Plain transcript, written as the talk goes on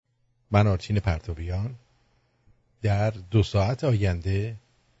من آرتین پرتویان در 2 ساعت آینده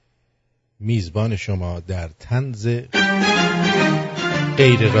میزبان شما در طنز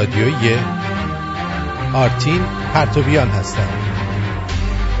غیر رادیویی آرتین پرتویان هستم.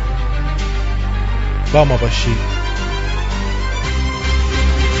 با ما باشید.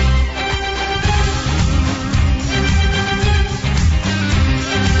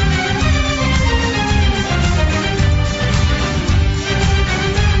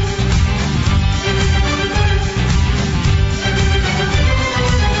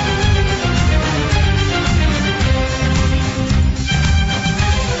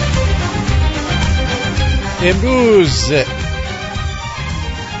 امروز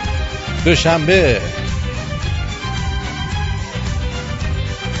دوشنبه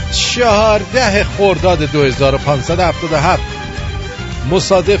 14 خرداد 2577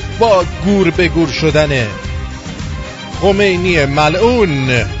 مصادف با گور به گور شدن خمینی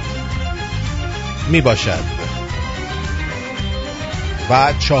ملعون می باشد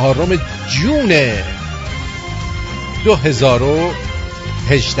و 4 جون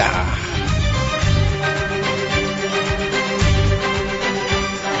 2018.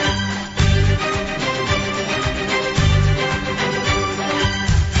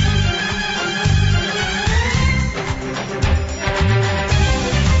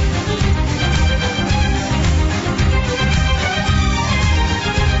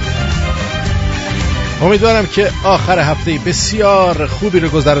 امیدوارم که آخر هفته بسیار خوبی رو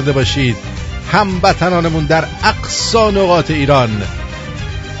گذرانده باشید. هموطنانمون در اقصا نقاط ایران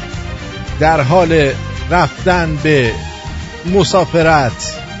در حال رفتن به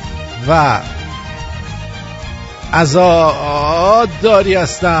مسافرت و عزاداری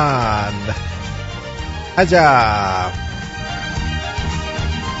هستند. عجب.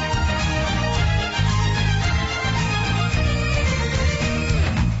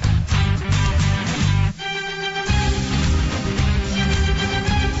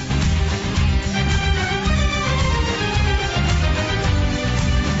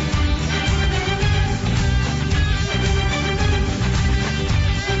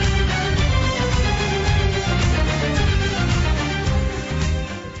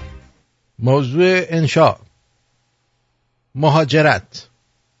 موضوع انشاء مهاجرت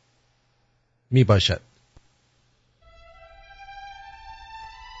می باشد.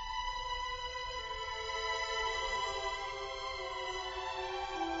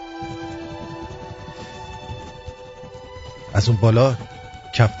 از اون بالا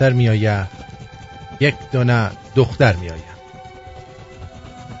کفتر می آید، یک دانه دختر می آید.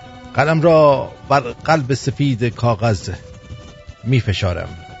 قلم را بر قلب سفید کاغذ می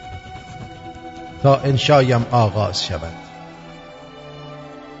فشارم تا انشایم آغاز شود.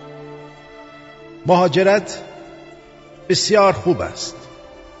 مهاجرت بسیار خوب است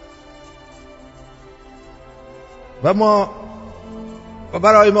و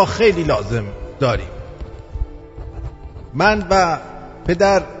برای ما خیلی لازم داریم. من و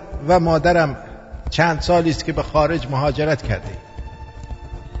پدر و مادرم چند سالی است که به خارج مهاجرت کردیم.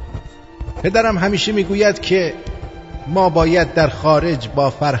 پدرم همیشه میگوید که ما باید در خارج با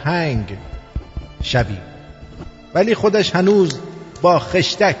فرهنگ شویم، ولی خودش هنوز با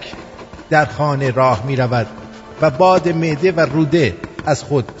خشتک در خانه راه می رود و باد معده و روده از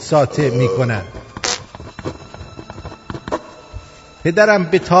خود ساطع می کند. پدرم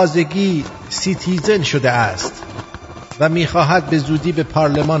به تازگی سیتیزن شده است و می خواهد به زودی به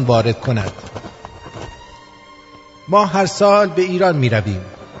پارلمان وارد کند. ما هر سال به ایران می رویم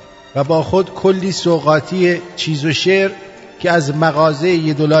و با خود کلی سوغاتی چیز و شعر که از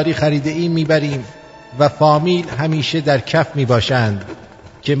مغازه $1 خریده ایم میبریم و فامیل همیشه در کف میباشند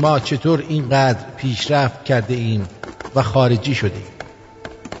که ما چطور اینقدر پیشرفت کرده ایم و خارجی شدیم.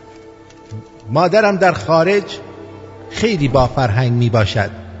 مادرم در خارج خیلی با فرهنگ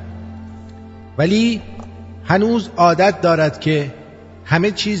میباشد، ولی هنوز عادت دارد که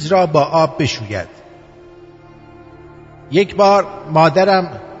همه چیز را با آب بشوید. یک بار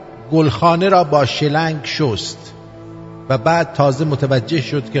مادرم گلخانه را با شلنگ شست و بعد تازه متوجه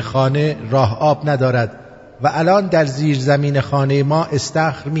شد که خانه راه آب ندارد و الان در زیر زمین خانه ما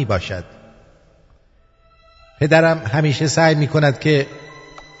استخر می باشد. پدرم همیشه سعی می کند که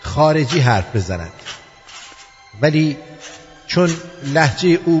خارجی حرف بزند، ولی چون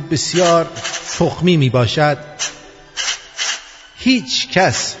لهجه او بسیار تخمی می باشد هیچ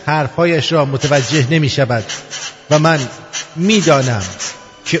کس حرفایش را متوجه نمی شود و من میدانم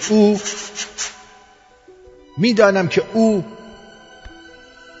که او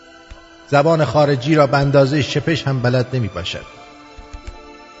زبان خارجی را به اندازه شپش هم بلد نمی باشد.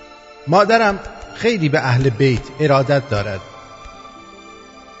 مادرم خیلی به اهل بیت ارادت دارد.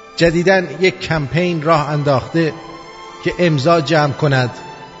 جدیداً یک کمپین راه انداخته که امضا جمع کند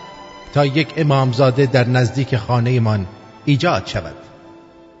تا یک امامزاده در نزدیک خانه‌مان ایجاد شود.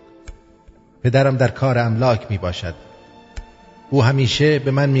 پدرم در کار املاک می باشد. او همیشه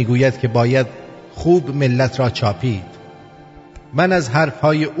به من می گوید که باید خوب ملت را چاپید. من از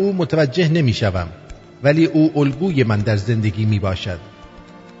حرفهای او متوجه نمی شوم، ولی او الگوی من در زندگی می باشد.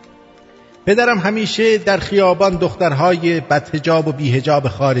 پدرم همیشه در خیابان دخترهای بدحجاب و بیحجاب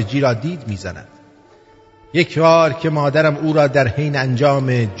خارجی را دید می زند. یک بار که مادرم او را در حین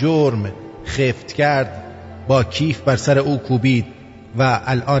انجام جرم خفت کرد، با کیف بر سر او کوبید و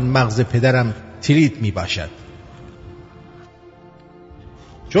الان مغز پدرم تریت می باشد.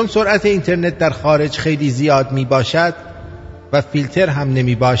 چون سرعت اینترنت در خارج خیلی زیاد می باشد و فیلتر هم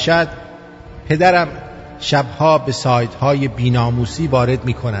نمی باشد، پدرم شبها به سایت‌های بی‌ناموسی وارد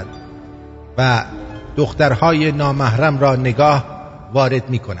می کند و دخترهای نامحرم را نگاه وارد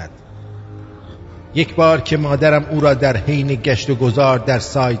می کند. یک بار که مادرم او را در حین گشت و گذار در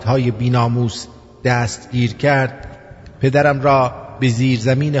سایت‌های بی‌ناموس دستگیر کرد، پدرم را به زیر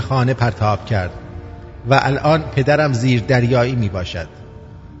زمین خانه پرتاب کرد و الان پدرم زیر دریایی می باشد.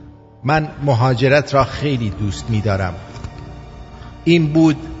 من مهاجرت را خیلی دوست می دارم. این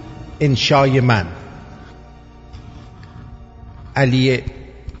بود انشای من. علی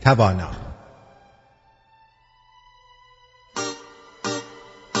توانا.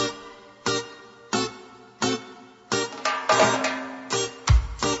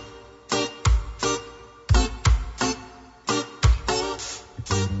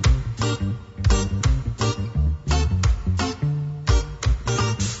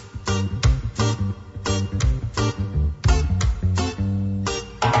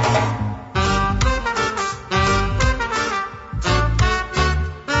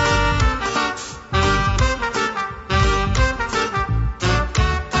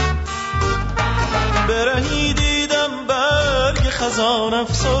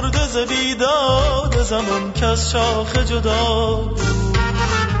 زمان که از شاخ جدا بود،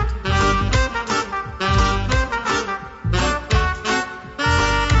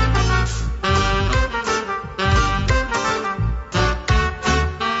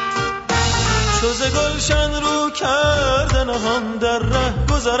 چو ز گلشن رو کرده نهان در ره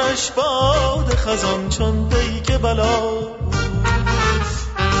گذرش باد خزان چون پیک بلا بود.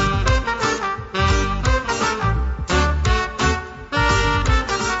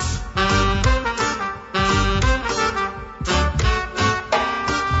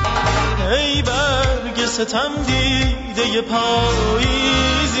 ستم دیده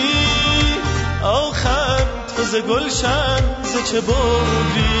پاییزی، آخر تو ز گلشن ز چه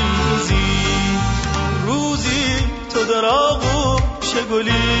بگریزی. روزی تو در آغوش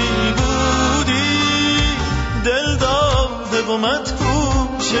گلی بودی، دل داده و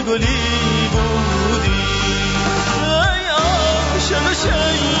مدهوش گلی بودی. ای عاشق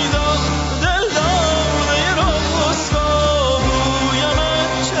شیدا دل داده رسوا، روی من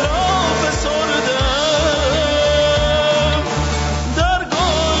چرا فسرده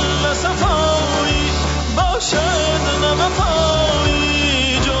شد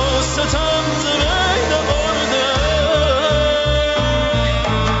نوفایی، جز ستم ز می نبرده.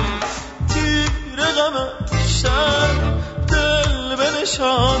 تیر غمش در دل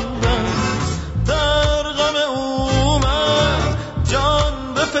بنشاندم، در غم او من جان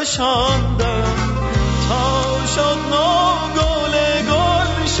بفشاندم. تا شد نو گل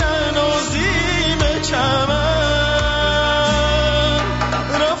گلشن و زیم چمن،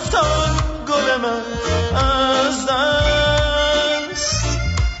 رفتان گل من از دست،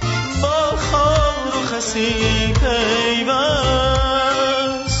 با خار و خسی پیوست.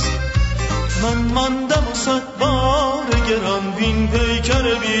 من ماندم و صد بار گران بین پیکر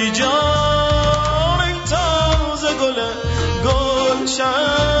بی جان. ای تازه گل گلشن،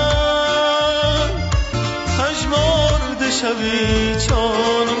 پژمرده شوی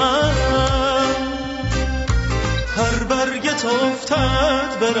چون من. هر برگت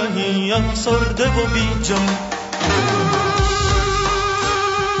افتد برهی افسرده و بی جان.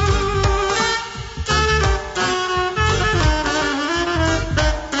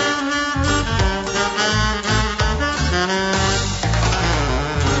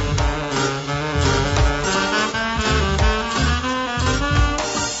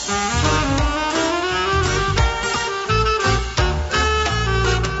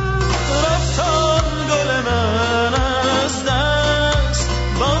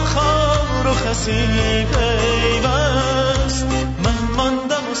 پیوست من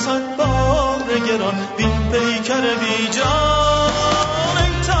ماندم و صد بار گران بین پیکر بی جان.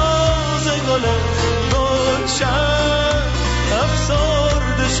 ای تازه گل گلشن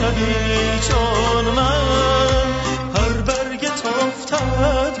افسرده شوی چون من، هر برگ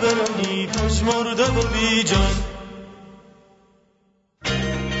تافتت برمی پژمرده و بی جان.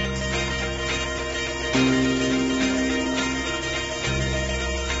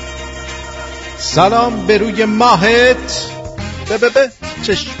 سلام به روی ماهت، به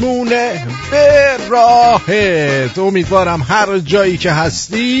چشمونه به راهت. امیدوارم هر جایی که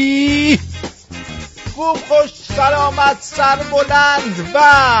هستی خوب خوش سلامت سربلند و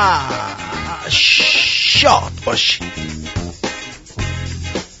شاد باشی.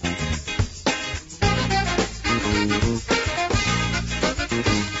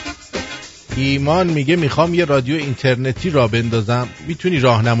 ایمان میگه میخوام یه رادیو اینترنتی را بندازم، میتونی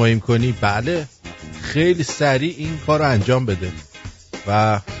راهنماییم کنی؟ بله، خیلی سریع این کار رو انجام بده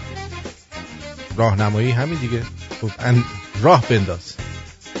و راهنمایی همین دیگه. خب راه بنداز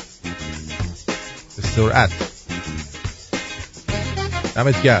به سرعت.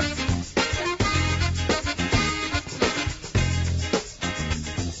 دمت گرم.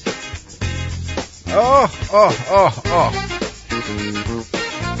 آه آه آه آه.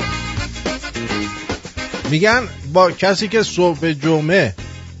 میگن با کسی که صبح جمعه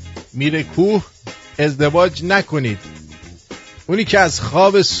میره کوه ازدواج نکنید. اونی که از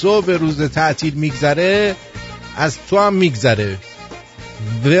خواب صبح روز تعطیل میگذره از تو هم میگذره.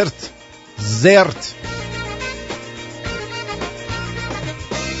 ورت زرت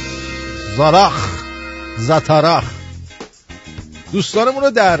زراخ زتاراخ. دوستانمون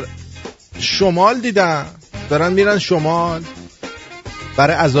رو در شمال دیدم، دارن میرن شمال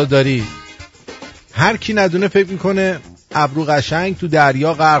برای عزاداری. هر کی ندونه فکر میکنه ابرو قشنگ تو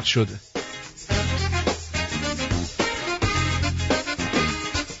دریا غرق شده.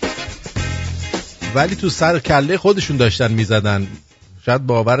 ولی تو سر کله خودشون داشتن میزدن. شاید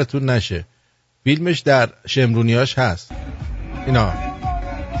باورتون نشه، فیلمش در شمرونیاش هست. اینا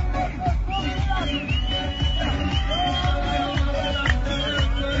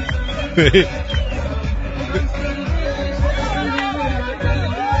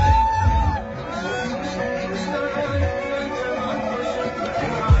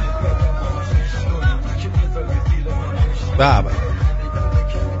بابا.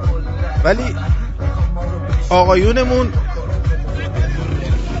 ولی آقایون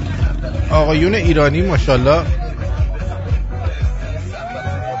ایرانی ماشاءالله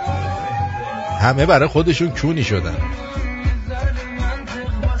همه برای خودشون کونی شدن.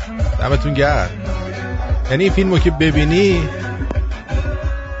 دمتون گرم. یعنی این فیلمو که ببینی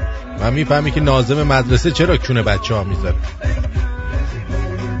من میفهمی که ناظم مدرسه چرا کونه بچه ها میذاره.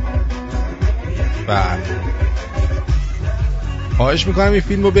 خواهش میکنم این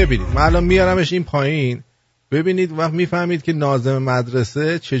فیلمو ببینید. من الان میارمش این پایین ببینید، وقت میفهمید که ناظم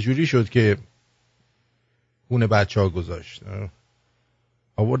مدرسه چجوری شد که کونه بچه ها گذاشت.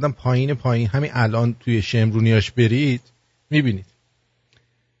 آوردم پایین همین الان توی شمرونیاش برید میبینید.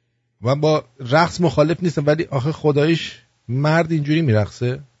 و با رقص مخالف نیستم، ولی آخه خدایش مرد اینجوری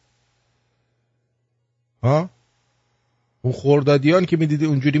میرقصه؟ ها؟ اون خردادیان که میدیدی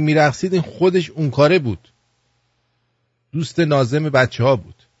اونجوری میرقصید این خودش اون کاره بود، دوست ناظم بچه ها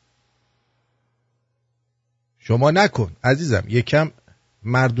بود. شما نکن عزیزم، یکم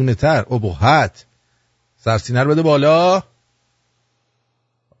مردونه تر، ابهت، سرسینه رو بده بالا،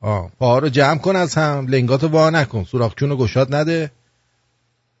 پاها رو جمع کن از هم، لنگاتو وا نکن، سوراخچون رو گشاد نده،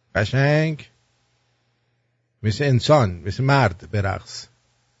 قشنگ مثل انسان مثل مرد برقص.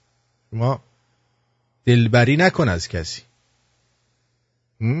 شما دلبری نکن از کسی،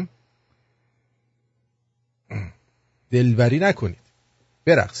 دلبری نکنید،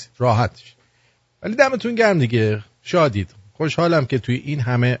 برقصید راحتش. ولی دمتون گرم دیگه، شادید. خوشحالم که توی این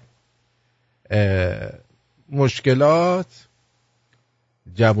همه مشکلات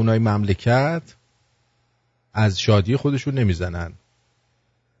جوانای مملکت از شادی خودشون نمیزنن.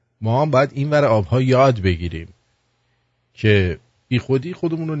 ما هم باید این ور آبها یاد بگیریم که بی خودی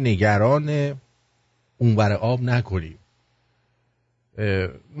خودمون رو نگران اون ور آب نکنیم.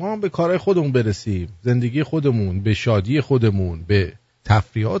 ما هم به کارهای خودمون برسیم، زندگی خودمون، به شادی خودمون، به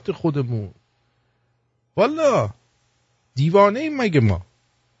تفریحات خودمون. والا دیوانه ایم مگه ما؟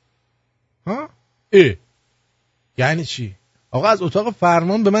 ها؟ یعنی چی؟ آقا از اتاق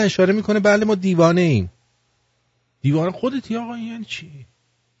فرمان به من اشاره میکنه بله ما دیوانه ایم. دیوانه خودتی آقا؟ یعنی چی؟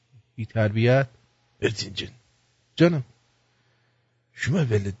 بی تربیت؟ ارتین جانم شما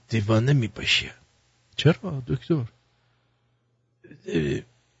ولی دیوانه میباشی. چرا دکتر؟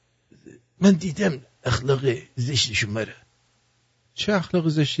 من دیدم اخلاق زشت شما را. چه اخلاق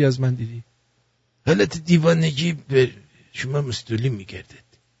زشتی از من دیدی؟ حالت دیوانگی به شما مستولی میگردد.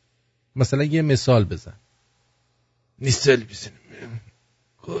 مثلا یه مثال بزن. مثال بزن.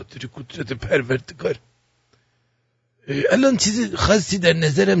 خاطر قدرت پروردگار. الان چیزی خاصی در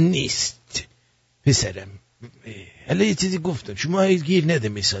نظرم نیست پسرم. الان یه چیزی گفتم شما گیر نده،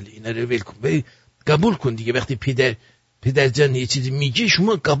 مثال اینا رو ول کن، قبول کن دیگه. وقتی پدر جان یه چیزی میگه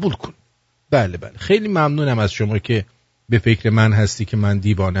شما قبول کن. بله بله، خیلی ممنونم از شما که به فکر من هستی که من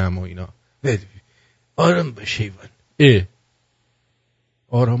دیوانه‌ام و اینا. آرام باش حیوان.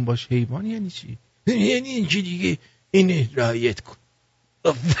 آرام باش حیوان یعنی چی؟ یعنی اینجا دیگه اینه رعایت کن.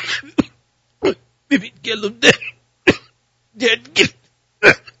 ببین گلم درد گرفت.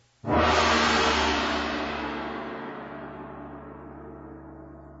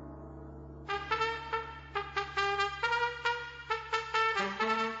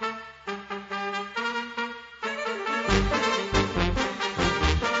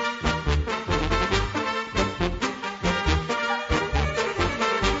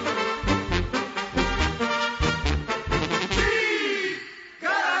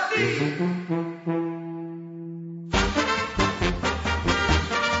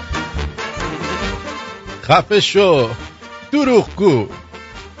 خفه شو دروغگو،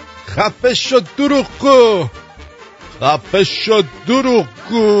 خفه شو دروغگو، خفه شو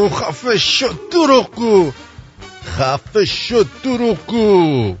دروغگو، خفه شو دروغگو، خفه شو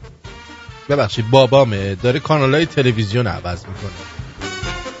دروغگو. ببخشید بابامه داره کانالای تلویزیون عوض میکنه.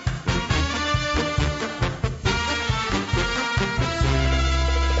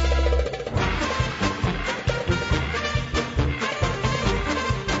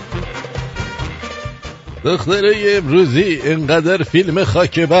 دختره امروزی اینقدر فیلم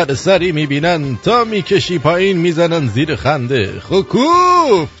خاک بر سری میبینن تا میکشی پایین میزنن زیر خنده.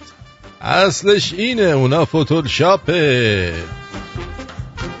 خوکوفت اصلش اینه، اونا فوتوشاپه.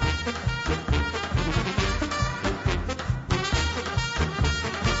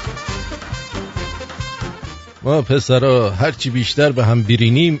 ما پسرا هرچی بیشتر به هم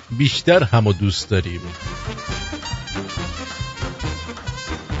برینیم بیشتر همو دوست داریم.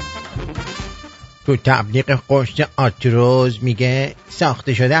 تو تبلیغ قشت آتروز میگه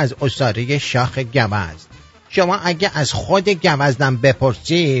ساخته شده از عصاره شاخ گوزن. شما اگه از خود گوزنم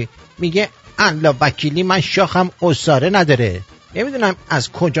بپرسی میگه الله وکیلی من شاخم عصاره نداره، نمیدونم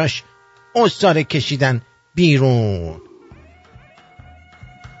از کجاش عصاره کشیدن بیرون.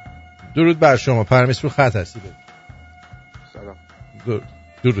 درود بر شما، پرمیس رو خط هستی. سلام.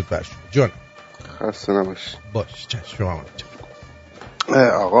 درود بر شما جان. خسته نباشی. باش چشم شما.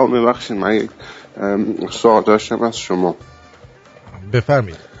 آقا میبخشید من یک سوال داشتم از شما.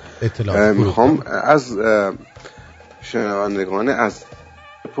 بفرمایید. اطلاعات میخوام از شنوندگان از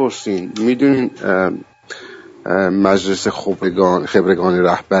پرسین، میدونین مجلس خبرگان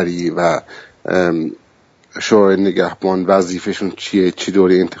رهبری و شورای نگهبان وظیفهشون چیه؟ چی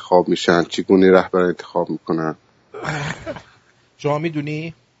دوری انتخاب میشن؟ چگونه رهبر انتخاب میکنن؟ شما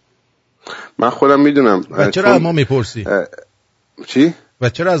میدونی؟ من خودم میدونم. و چرا از ما میپرسی؟ چی؟ و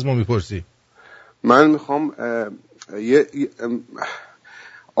چرا از ما میپرسی؟ من میخوام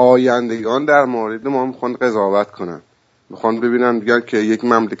آیندگان در مورد ما میخوان قضاوت کنن، میخوان ببینن دیگه که یک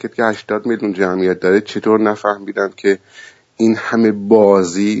مملکت که 80 میلیون جمعیت داره چطور نفهمیدن که این همه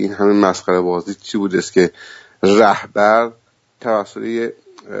بازی، این همه مسخره بازی چی بوده است که رهبر توسط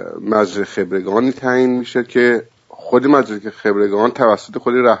مجلس خبرگانی تعیین میشه که خود مجلس خبرگان توسط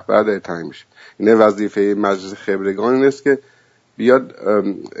خود رهبر داره تعیین میشه. این وظیفه مجلس خبرگان این است که بیاد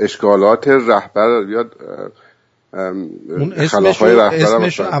اشکالات رهبر، بیاد اون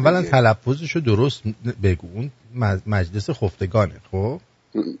اسمشو اولا تلفظشو درست بگو. اون مجلس خفتگانه. خب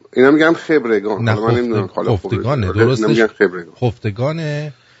اینا میگن خبرگان. من نمیدونم خفتگانه درستش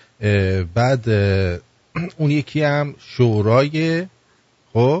خفتگانه. بعد اون یکی هم شورای،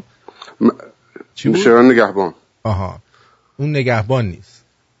 خب چی بود؟ شورای نگهبان. آها اون نگهبان نیست.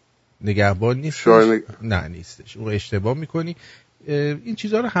 نه نیستش، اون اشتباه میکنی. این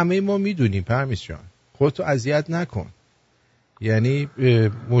چیزها رو همه ما میدونیم پرمیس جان، خودتو اذیت نکن. یعنی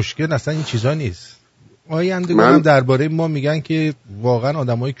مشکل اصلا این چیزا نیست. آیندگان درباره ما میگن که واقعا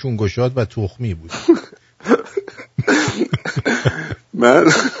آدمای کونگشاد و تخمی بود.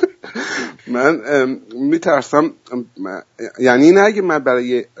 من میترسم، یعنی نه اگه من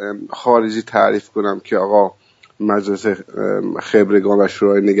برای خارجی تعریف کنم که آقا مجلس خبرگان و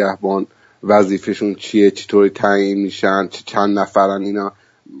شورای نگهبان وظیفهشون چیه، چطوری تعیین میشن، چند نفرن، اینا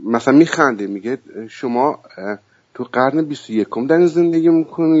مثلا میخنده، میگه شما تو قرن 21 در زندگی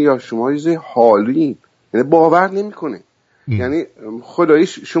میکنی یا شما یه حالویی، یعنی باور نمیکنه. یعنی خدایی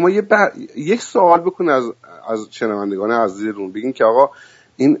شما یک سوال بکن از شنوندگان عزیزتون، بگین که آقا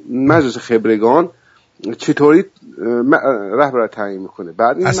این مجلس خبرگان چطوری رهبر تعیین میکنه؟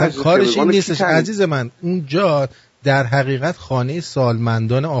 بعد این اصلا کارش این نیستش عزیز من. اونجا در حقیقت خانه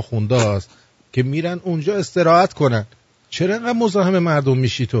سالمندان آخونداست که میرن اونجا استراحت کنن. چرا انقدر مزاحم مردم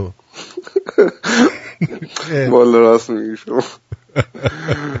میشی تو؟ والا راست میگی شما.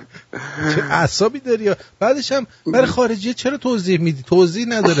 چه اعصابی داری؟ بعدش هم برای خارجی چرا توضیح میدی؟ توضیح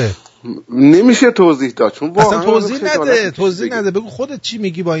نداره. نمیشه توضیح داد چون اصلا توضیح نده. بگو خودت چی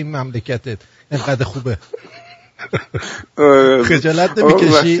میگی با این مملکتت انقدر خوبه. خجالت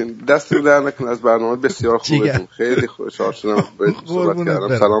نمیکشی؟ دست در نکن از برنامه بسیار خوبتون. خیلی خوشحال شدم باهاتون صحبت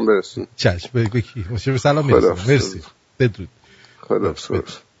کردم. سلام برسون. چشم بگو کی؟ مشه سلام برسون. مرسی. بدرود. خدا.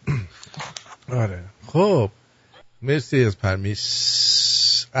 آره خب مرسی از پرمیش.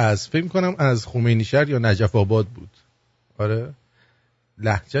 از فکر کنم از خمینی شهر یا نجف آباد بود. آره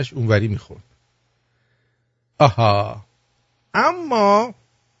لهجهش اونوری میخورد. آها اما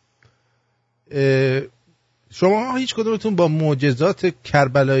شما هیچ کدومتون با معجزات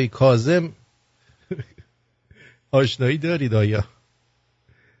کربلای کاظم آشنایی دارید آیا؟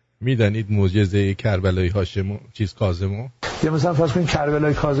 میدانید معجزه کربلای هاشم چیز کاظمو؟ یا مثلا فرض کنید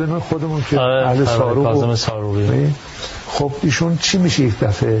کربلای کاظم خودمون که اهل ساروق، خب ایشون چی میشه یک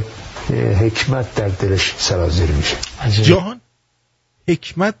دفعه حکمت در دلش سرازیر میشه؟ جان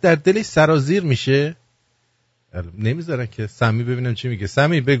حکمت در دلش سرازیر میشه؟ نمیذارن که سمی ببینم چی میگه.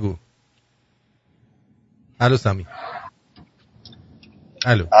 سمی بگو. الو سمی.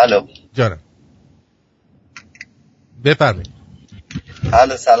 الو جانم بفرمایید.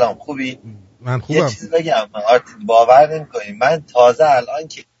 الو سلام خوبی؟ من خوبم. یه چیز بگم آرتین باور نمی‌کنی من تازه الان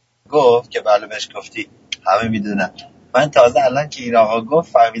که گفت که بله بهش گفتی همه میدونن، من تازه الان که این آقا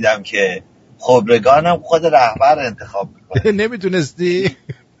گفت فهمیدم که خبرگانم خود رهبر انتخاب میکنه. نمیدونستی؟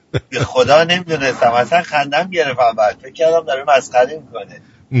 به خدا نمیدونستم اصلا خندم گرفتم بعد فکر کردم داره مسخره میکنه.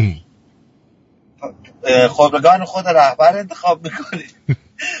 خبرگان خود رهبر انتخاب میکنه.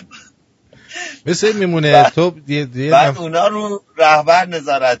 مثل میمونه تو بعد اونا رو رهبر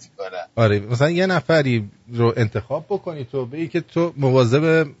نظارت میکنن. آره مثلا یه نفری رو انتخاب بکنی تو بگی که تو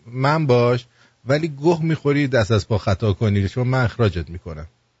مواظب من باش ولی گوه میخوری دست از پا خطا کنی چون من اخراجت میکنم.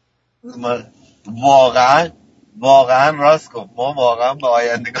 واقعا راست گفت. ما واقعا به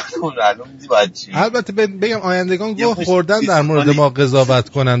آیندگانمون معلوم نیست باید چی. البته بگم آیندگان گوه خوردن در مورد ما قضاوت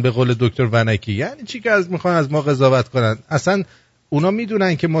کنن به قول دکتر ونکی. یعنی چی که میخوان از ما قضاوت کنن؟ اصلا اونا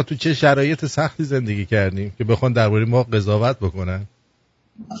میدونن که ما تو چه شرایط سختی زندگی کردیم که بخوان درباره ما قضاوت بکنن.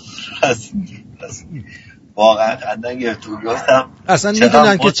 واقعا خندن گرفتم گفتم اصلا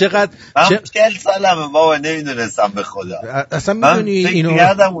میدونن که چقدر من 40 سالمه بابا نمیدونستم به خدا. اصلا میدونی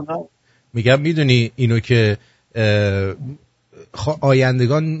اینو میدونی اینو که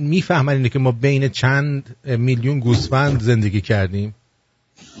آیندگان میفهمن اینو که ما بین چند میلیون گوسفند زندگی کردیم.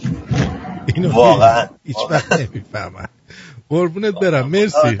 اینو واقعا هیچ وقت نمیفهمن. قربونت برم.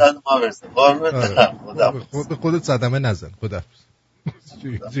 مرسی. قربونت برم. به خودت صدمه نزن. خدا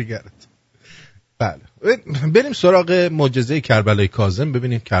جگرت. بله بریم سراغ معجزه کربلای کاظم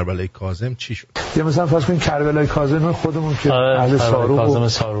ببینیم کربلای کاظم چی شد. یا مثلا فرض کنید کربلای کاظم خودمون که اهل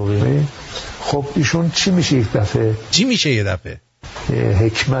ساروق، خب ایشون چی میشه یک دفعه؟ یه دفعه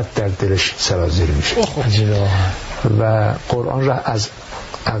حکمت در دلش سرازیر میشه و قرآن را از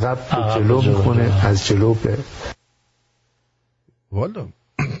عقب به جلو میکنه، از جلو به والا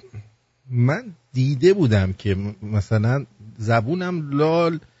من دیده بودم که مثلا زبونم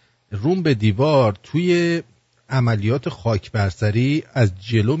لال روم به دیوار توی عملیات خاک برسری از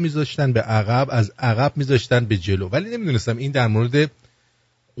جلو میذاشتن به عقب، از عقب میذاشتن به جلو، ولی نمیدونستم این در مورد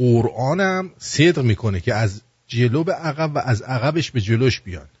قرآنم صدق میکنه که از جلو به عقب و از عقبش به جلوش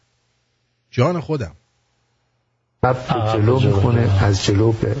بیان. جان خودم به جلو میکنه، از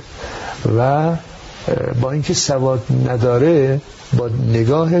جلو به و با اینکه سواد نداره با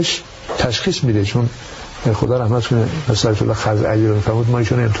نگاهش تشخیص میده. چون خدا رحمت کنه مثلا الله خزعلی رو فرمود ما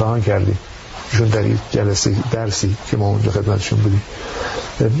ایشون امتحان کردیم، ایشون در این جلسه درسی که ما اونجا خدمتشون بودیم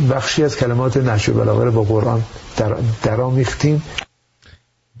بخشی از کلمات نهج البلاغه رو با قرآن درامیختیم.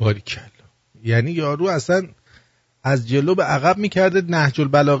 باریکلا. یعنی یارو اصلا از جلو به عقب میکرده، نهج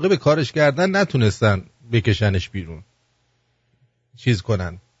البلاغه به کارش کردن نتونستن بکشنش بیرون چیز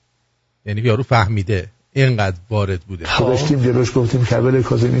کنن. یعنی یارو فهمیده اینقدر وارد بوده. داشتیم جلوش گفتیم کربلای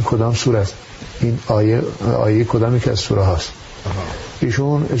کاظم این کدام سوره است، این آیه کدامی که از سوره هاست.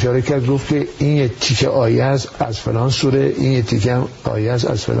 ایشون اشاره کرد گفت که این یه تیکه آیه است از فلان سوره، این یه تیکه هم آیه است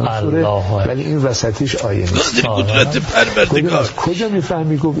از فلان سوره، ولی این وسطیش آیه نیست. قدرت پروردگار. کجا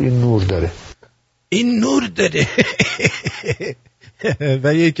میفهمی؟ گفت این نور داره، این نور داره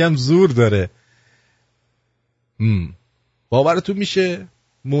و یکم زور داره. باورتون میشه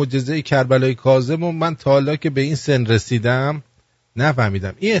معجزه کربلای کاظم و من تا حالا که به این سن رسیدم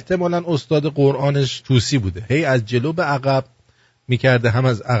نفهمیدم. این احتمالاً استاد قرآنش توسی بوده، هی از جلو به عقب میکرده، هم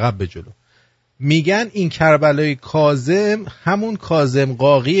از عقب به جلو. میگن این کربلای کاظم همون کاظم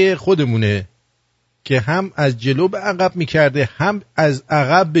قاقی خودمونه که هم از جلو به عقب میکرده، هم از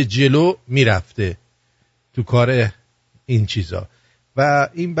عقب به جلو میرفته تو کار این چیزا. و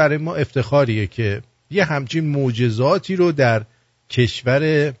این برای ما افتخاریه که یه همچین معجزاتی رو در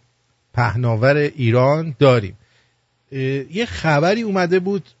کشور پهناور ایران داریم. یه خبری اومده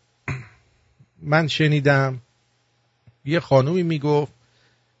بود من شنیدم، یه خانومی میگفت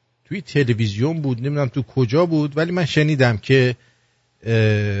توی تلویزیون بود، نمیدونم تو کجا بود، ولی من شنیدم که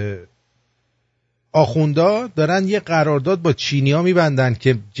آخوندا دارن یه قرارداد با چینی‌ها میبندن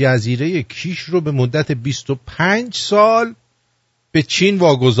که جزیره کیش رو به مدت 25 سال به چین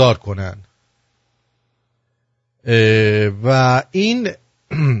واگذار کنن. و این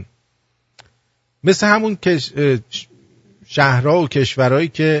مثل همون شهرها و کشورهایی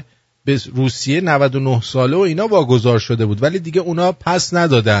که به روسیه 99 ساله و اینا واگذار شده بود، ولی دیگه اونا پس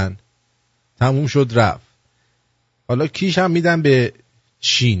ندادن، تموم شد رفت. حالا کیش هم میدن به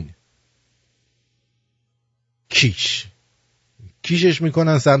چین، کیشش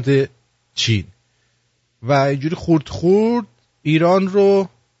میکنن سمت چین و اینجوری خورد خورد ایران رو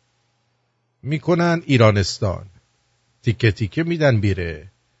میکنن ایرانستان، تیکه تیکه میدن بیره.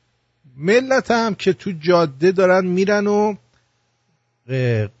 ملت هم که تو جاده دارن میرن و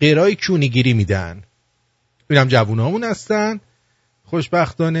قیرای کونیگیری میدن، اینم جوونامون هستن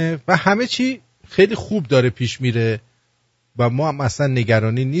خوشبختانه، و همه چی خیلی خوب داره پیش میره و ما هم اصلا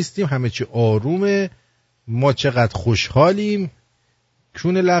نگرانی نیستیم، همه چی آرومه، ما چقدر خوشحالیم،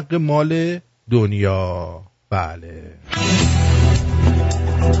 کون لق مال دنیا. بله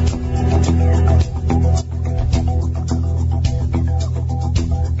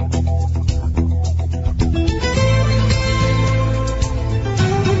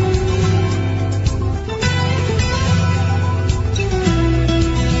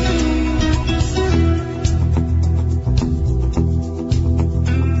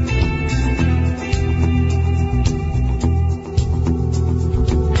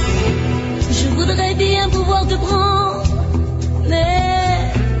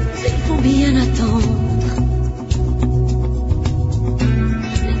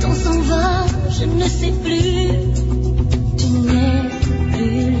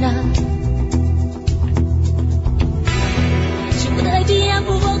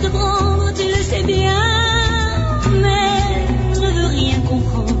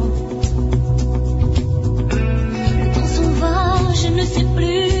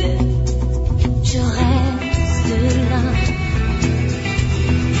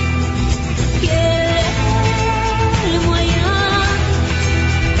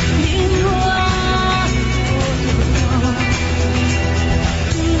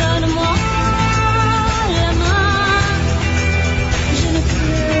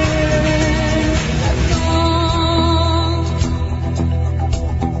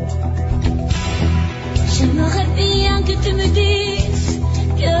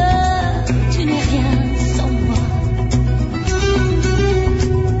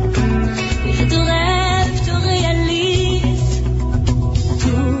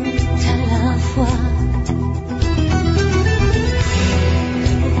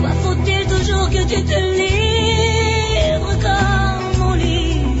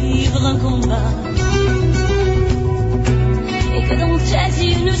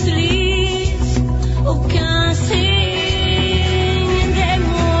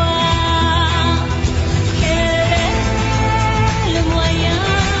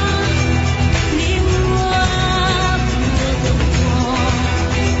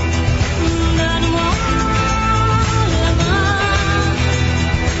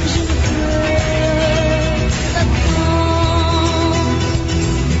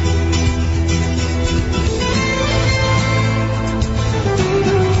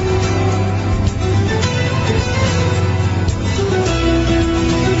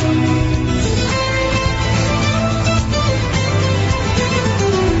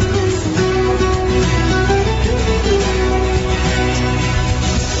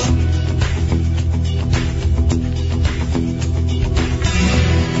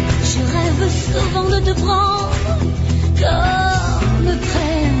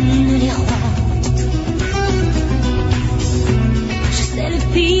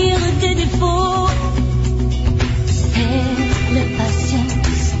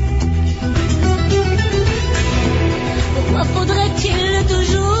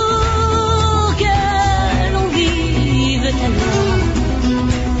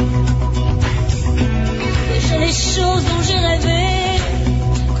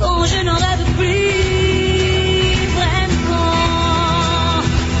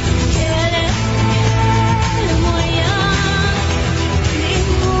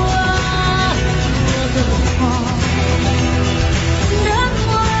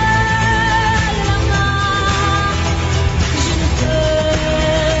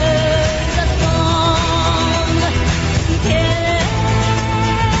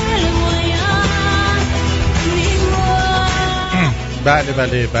بله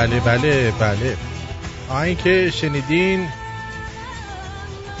بله بله بله بله. آهنگ که شنیدین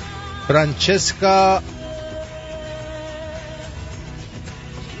فرانچسکا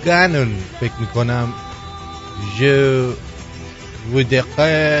گانون فکر میکنم جو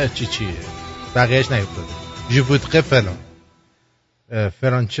وودقه چیه بقیهش نیفتاده جو وودقه فلان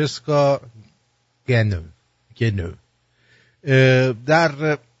فرانچسکا گانون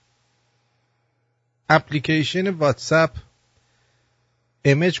در اپلیکیشن واتساپ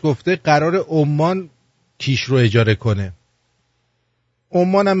ایمیج گفته قرار عمان کیش رو اجاره کنه.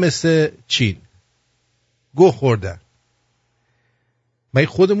 عمان هم مثل چین گو خوردن. ما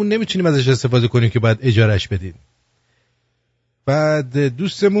خودمون نمیتونیم ازش استفاده کنیم که باید اجارش بدیم. بعد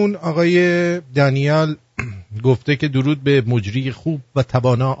دوستمون آقای دانیال گفته که درود به مجری خوب و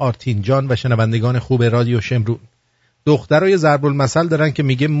توانا آرتین جان و شنوندگان خوب رادیو شمرون. دخترای ضرب المثل دارن که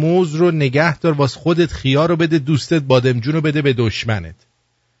میگه موز رو نگه دار واس خودت، خیار رو بده دوستت، بادمجون رو بده به دشمنت.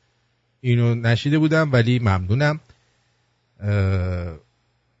 اینو نشیده بودم ولی ممنونم.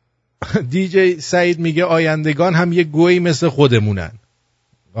 دیجی سعید میگه آیندگان هم یه گویی مثل خودمونن.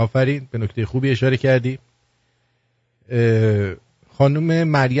 آفرین، به نکته خوبی اشاره کردی. خانم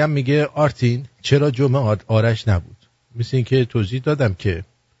مریم میگه آرتین چرا جمعه آرش نبود؟ مثل این که توضیح دادم که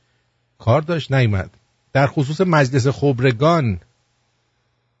کار داشت نیومد. در خصوص مجلس خبرگان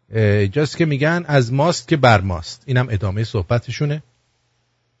جاست که میگن از ماست که بر ماست. اینم ادامه صحبتشونه.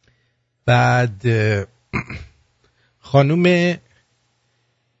 بعد خانم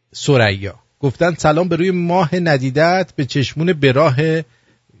سریا گفتن سلام به روی ماه ندیدت، به چشمون براه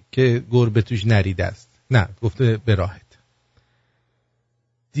که گربه توش نریده است. نه گفته براهت.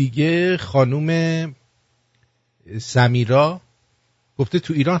 دیگه خانم سمیرا گفته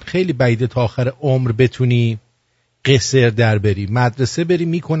تو ایران خیلی بعیده تا آخر عمر بتونی قصر در بری، مدرسه بری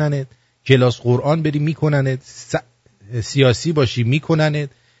میکننت، کلاس قرآن بری میکننت، سیاسی باشی میکننت،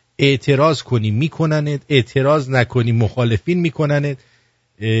 اعتراض کنی میکننت، اعتراض نکنی مخالفین میکننت.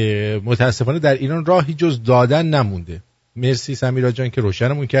 متاسفانه در ایران راهی جز دادن نمونده. مرسی سمیرا جان که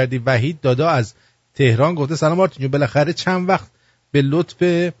روشنمون کردی. وحید دادا از تهران گفته سلام آرتین جون، بالاخره چند وقت به لطف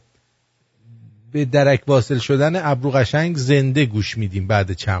به درک واصل شدن ابرو قشنگ زنده گوش میدیم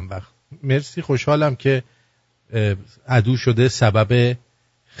بعد چند وقت. مرسی، خوشحالم که عدو شده سبب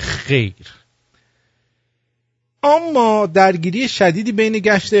خیر. اما درگیری شدیدی بین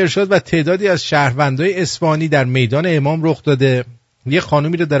گشت ارشاد و تعدادی از شهروندای اصفهانی در میدان امام رخ داده. یه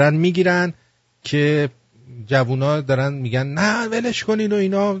خانومی رو دارن میگیرن که جوونا دارن میگن نه ولش کنین و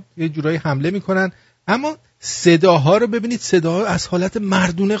اینا یه جورایی حمله میکنن. اما صداها رو ببینید، صداها از حالت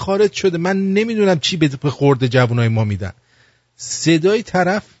مردونه خارج شده. من نمیدونم چی به خورده جوانای ما میدن. صدای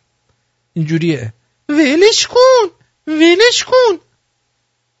طرف اینجوریه ولش کن ولش کن.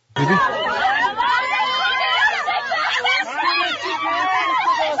 ببین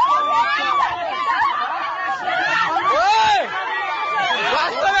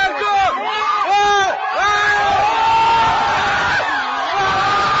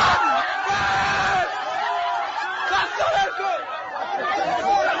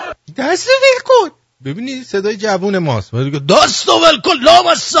دست ول کن. ببینید صدای جوون ماست. دست ول کن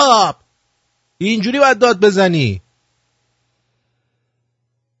لامصب. اینجوری باید داد بزنی.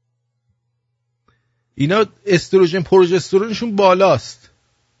 اینا استروژن پروژسترونشون بالاست.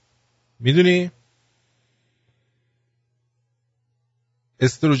 میدونی؟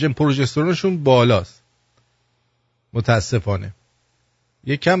 استروژن پروژسترونشون بالاست. متاسفانه.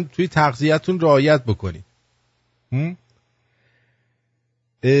 یکم توی تغذیه‌تون رعایت بکنید.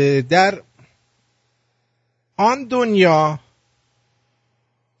 در آن دنیا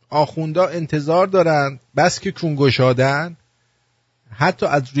آخوندا انتظار دارن بس که کون گشادن، حتی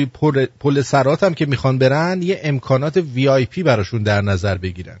از روی پل صراط هم که میخوان برن یه امکانات VIP براشون در نظر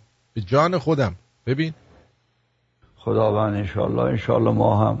بگیرن. به جان خودم ببین خداوند انشالله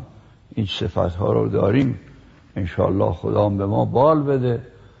ما هم این صفتها رو داریم. انشالله خدا هم به ما بال بده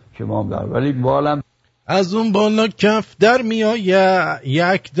که ما در ولی بالم از اون بالا کف در میایه،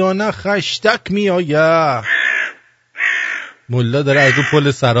 یک دانه خشتک میایه. ملا داره از اون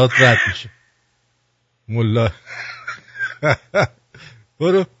پل صراط رد میشه. ملا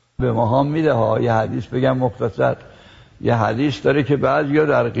برو. به ما هم میده ها. یه حدیث بگم مختصر. یه حدیث داره که بعضیا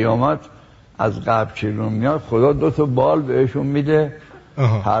در قیامت از قبر چیلون میاد، خدا 2 تا بال بهشون میده،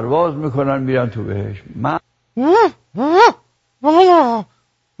 پرواز میکنن میرن تو بهشت. من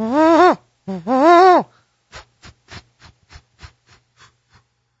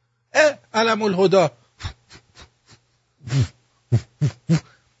علم الهدى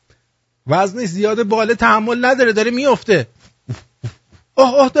وزنش زیاده، باله تحمل نداره، داره میفته.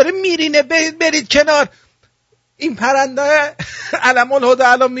 اوه داره میرینه، برید کنار. این پرنده علم الهدى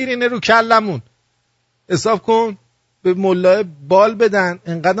الان میرینه رو کلمون. حساب کن به ملای بال بدن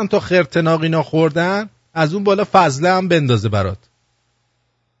اینقدرم تا خرتناقینا خوردن، از اون بالا فضله هم بندازه برات.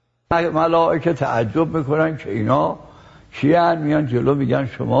 ملائکه تعجب میکنن که اینا کیان، میان جلو میگن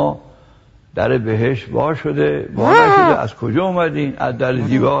شما در بهشت وا شده، وا نشده، از کجا اومدین؟ از در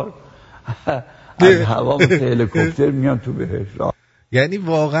دیوار. از هوا مثل هلیکوپتر میان تو بهشت. یعنی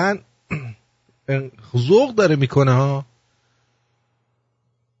واقعا ذوق داره میکنه ها،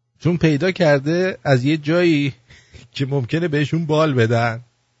 چون پیدا کرده از یه جایی که ممکنه بهشون بال بدن.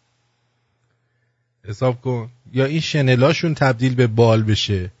 حساب کن، یا این شنلاشون تبدیل به بال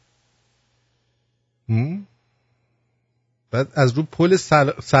بشه. بعد از رو پل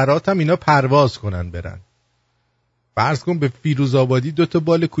سرات هم اینا پرواز کنن برن. فرض کن به فیروزآبادی 2 تا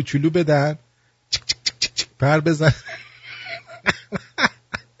بال کوچولو بدن، چک چک چک چک چک پر بزن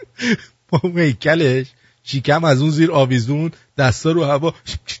با میکلش شیکم از اون زیر آویزون، دستا رو هوا،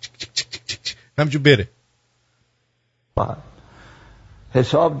 همجور بره.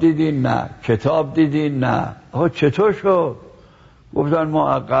 حساب دیدین؟ نه. کتاب دیدین؟ نه. چطور شد؟ گفتن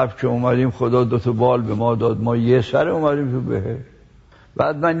ما عقب که اومدیم خدا 2 تا بال به ما داد، ما یه سر اومدیم تو بهشت.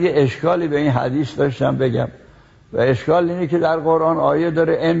 بعد من یه اشکالی به این حدیث داشتم بگم، و اشکال اینه که در قرآن آیه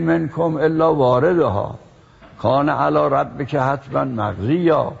داره ان منکم الا واردها کان علی ربک حتما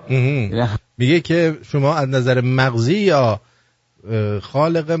مقضیا. میگه که شما از نظر مغزی یا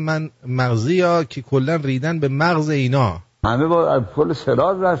خالق من مغزی یا که کلا ریدن به مغز اینا همه با پل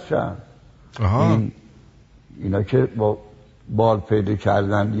صراط رفتن. اینا که با بال پیدا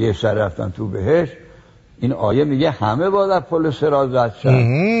کردن یه سر رفتن تو بهشت، این آیه میگه همه با پل صراط رفتن.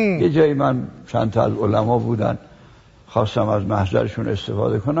 یه جایی من چند تا از علما بودن خواستم از محضرشون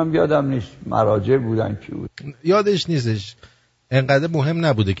استفاده کنم، یادم نیست مراجع بودن کی بود، یادش نیستش، انقدر مهم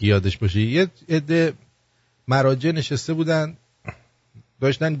نبوده که یادش باشه. یه عده مراجع نشسته بودن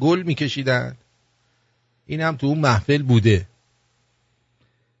داشتن گل میکشیدن، این هم تو اون محفل بوده،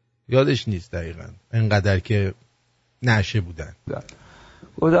 یادش نیست دقیقا، انقدر که نشه بودن.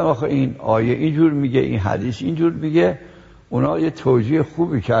 گفتم آخه این آیه اینجور میگه، این حدیث اینجور میگه. اونا یه توجیه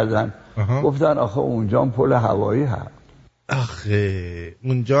خوبی کردن. گفتن آخه اونجا هم پل هوایی هست. آخه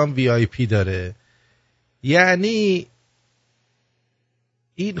اونجا هم VIP داره. یعنی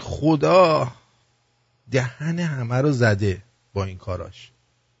این خدا دهن همه رو زده با این کاراش،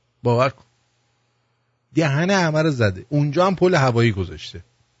 باور کن دهن همه رو زده. اونجا هم پل هوایی گذاشته،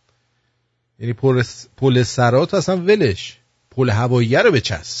 یعنی پل سرات اصلا ولش، پل هوایی رو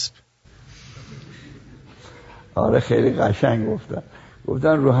بچسب. آره خیلی قشنگ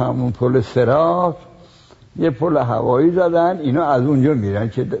گفتن رو همون پل سرات یه پل هوایی زدن، اینا از اونجا میرن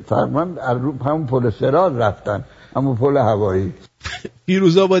که تقریبا رو همون پل سرات رفتن، همون پل هوایی.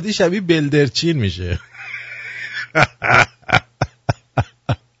 فیروزآبادی شبیه بلدرچین میشه.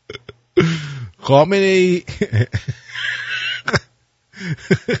 خامنه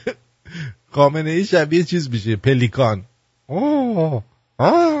ای شبیه چیز میشه، پلیکان.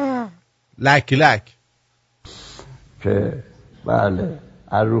 لک لک که بله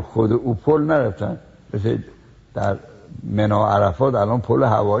از رو خود او پل نرفتن، مثل در منا عرفات الان پل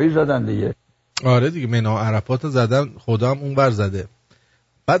هوایی زدن دیگه. آره دیگه منا عرفات زدن، خدا هم اون بر زده.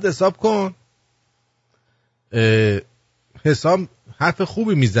 بعد حساب کن، حساب حرف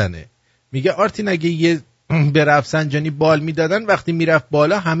خوبی میزنه، میگه آرتین اگه یه به رفسنجانی بال میدادن وقتی میرفت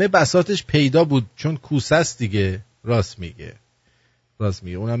بالا همه بساطش پیدا بود، چون کوسه است دیگه. راست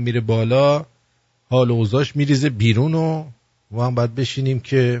میگه اونم میره بالا، حال و اوضاعش میریزه بیرون و ما هم باید بشینیم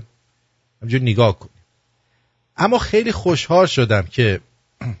که همجور نگاه کنیم. اما خیلی خوشحال شدم که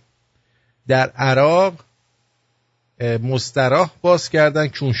در عراق مستراح باز کردن،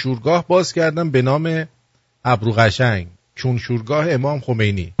 چونشورگاه باز کردن به نام ابرو قشنگ، چونشورگاه امام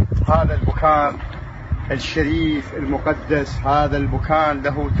خمینی. هذا المكان الشريف المقدس، هذا المكان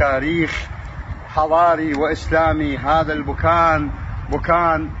له تاريخ حضاري وإسلامي، هذا المكان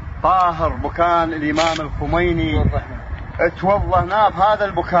مكان طاهر، مكان الإمام الخميني توضحنا بهذا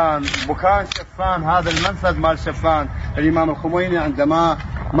المكان، مكان شفان، هذا المنفذ مال شفان الإمام الخميني عندما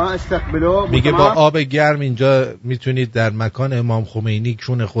ما استقبلوه. میگه با آب گرم اینجا میتونید در مکان امام خمینی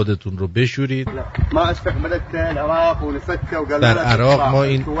کون خودتون رو بشورید. در عراق ما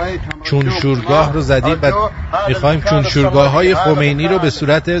این چونشورگاه رو زدیم و میخوایم چونشورگاه های خمینی رو به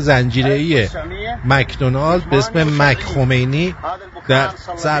صورت زنجیره‌ای مکدونالد به اسم مک خمینی در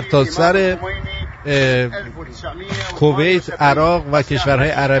سرتاسر کویت، عراق و کشورهای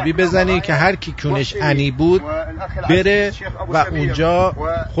عربی بزنی که هر کی کونش انی بود بره و اونجا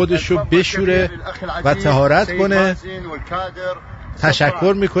خودشو بشوره و طهارت کنه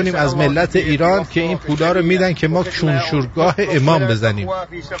تشکر میکنیم از ملت ایران که این پولا رو میدن که ما کونشورگاه امام بزنیم.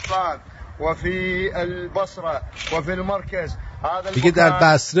 دیگه در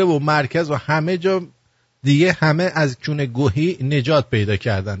بصره و مرکز و همه جا دیگه همه از کون گوهی نجات پیدا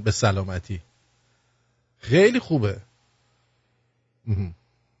کردن به سلامتی. خیلی خوبه.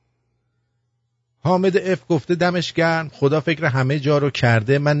 حامد اف گفته دمش گرم، خدا فکر همه جا رو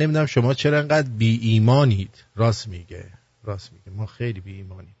کرده. من نمیدونم شما چرا انقدر بی ایمانید. راست میگه ما خیلی بی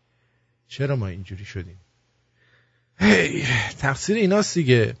ایمانیم. چرا ما اینجوری شدیم؟ تقصیر ایناست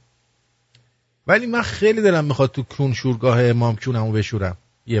دیگه. ولی من خیلی دلم میخواد تو کونشورگاه امام کونمو بشورم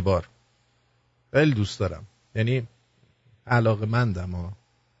یه بار. خیلی دوست دارم، یعنی علاقه‌مندم،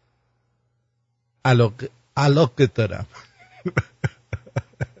 علاقه دارم.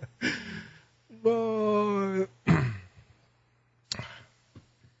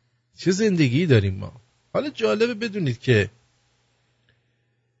 چه زندگی داریم ما. حالا جالبه بدونید که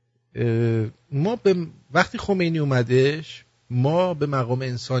ما وقتی خمینی اومدش ما به مقام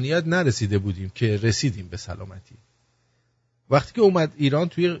انسانیت نرسیده بودیم که رسیدیم به سلامتی. وقتی که اومد ایران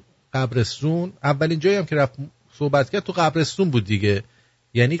توی قبرستون، اولین جایی هم که رفت صحبت کرد تو قبرستون بود دیگه،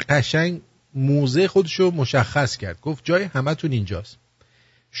 یعنی قشنگ موزه خودشو مشخص کرد، گفت جای همتون اینجاست،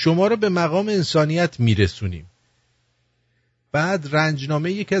 شما رو به مقام انسانیت میرسونیم. بعد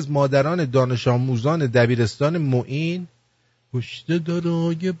رنجنامه یکی از مادران دانش آموزان دبیرستان معین، پشت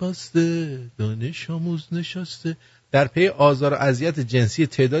دارای بسته دانش آموز نشسته، در پی آزار و اذیت جنسی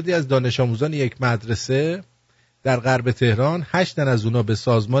تعدادی از دانش آموزان یک مدرسه در غرب تهران، 8 تن از اونا به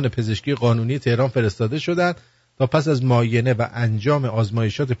سازمان پزشکی قانونی تهران فرستاده شدند تا پس از معاینه و انجام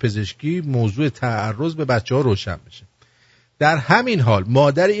آزمایشات پزشکی موضوع تعرض به بچه‌ها روشن بشه. در همین حال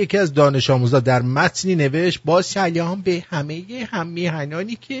مادر یکی از دانش آموزا در متنی نوشت با سلام به همه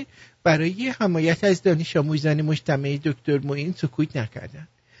همیهنانی که برای حمایت از دانش آموزان مجتمع دکتر معین سکوت نکردند.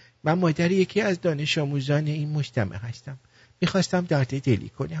 من مادر یکی از دانش آموزان این مجتمع هستم. میخواستم درد دلی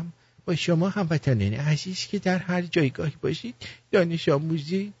کنم با شما هموطنان عزیز که در هر جایگاهی باشید دانش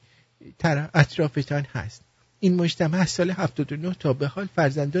آموزی اطرافتان هست. این مجتمع از سال 79 تا به حال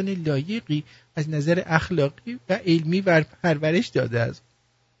فرزندان لایقی از نظر اخلاقی و علمی پرورش داده است.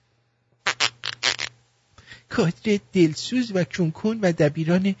 کادر دلسوز و چونکون و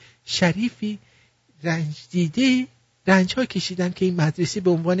دبیران شریفی رنج‌ها کشیدند که این مدرسه به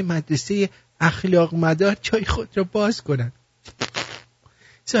عنوان مدرسه اخلاق مدار جای خود را باز کنند.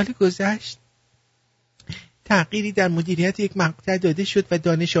 سال گذشت تغییری در مدیریت یک مقطع داده شد و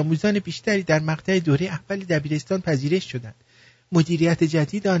دانش آموزان بیشتری در مقطع دوره اول دبیرستان پذیرش شدند. مدیریت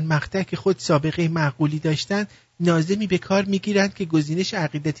جدید آن مقطع که خود سابقه معقولی داشتند، ناظمی به کار می‌گیرند که گزینش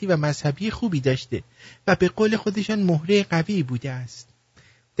عقیدتی و مذهبی خوبی داشته و به قول خودشان مهره قوی بوده است.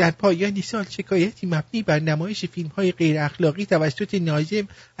 در پایان سال شکایتی مبنی بر نمایش فیلم‌های غیر اخلاقی توسط ناظم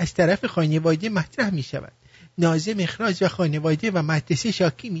از طرف خانواده مطرح می‌شود. ناظم اخراج و خانواده و مدرسه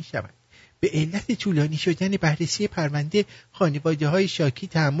شاکی می‌شود. به علت طولانی شدن بررسی پرونده، خانواده‌های شاکی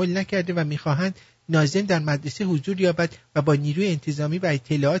تحمل نکرده و می‌خواهند ناظم در مدرسه حضور یابد و با نیروی انتظامی و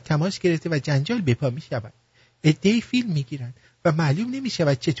اطلاعات تماس گرفته و جنجال به پا می‌شود. عده‌ای فیلم می‌گیرند و معلوم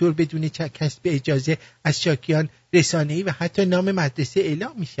نمی‌شود چطور بدون کسب اجازه از شاکیان رسانه‌ای و حتی نام مدرسه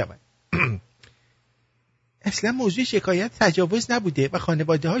اعلام می‌شود. اصلا موضوع شکایت تجاوز نبوده و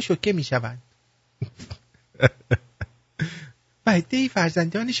خانواده‌ها شوکه می‌شوند. و عده‌ای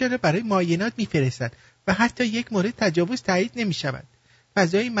فرزندانشان را برای معاینات می‌فرستند و حتی یک مورد تجاوز تایید نمی‌شود.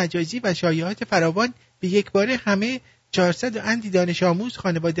 فضای مجازی و شایعات فراوان به یک باره همه 400 و اندی دانش آموز،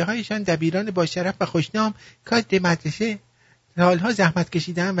 خانواده‌هایشان دبیران با شرف و خوشنام، کادر مدرسه سالها زحمت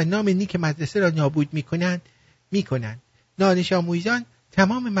کشیدند و نام نیک مدرسه را نابود می‌کنند. دانش آموزان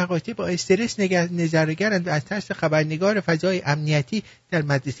تمام مقاطع با استرس نظاره‌گرند و از ترس خبرنگار فضای امنیتی در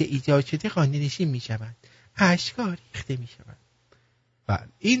مدرسه ایجاد شده خانه‌نشین می‌شوند. اشک‌ها ریخته می‌شوند. بله،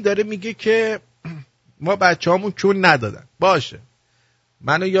 این داره میگه که ما بچه‌هامون چون ندادن. باشه.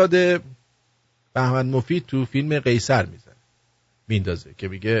 منو یاد بهمن مفید تو فیلم قیصر میندازه که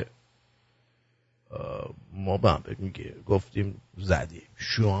میگه ما به هم میگه گفتیم زدیم،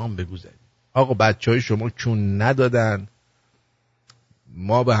 شما هم بگو زدیم. آقا بچهای شما چون ندادن،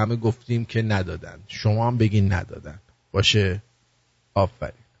 ما به همه گفتیم که ندادن، شما هم بگین ندادن. باشه؟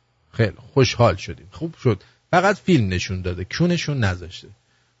 آفرین، خیلی خوشحال شدیم، خوب شد. فقط فیلم نشون داده، کونشون نذاشته.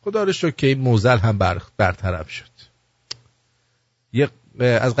 خدا رو شکر که این موزل هم برطرف شد.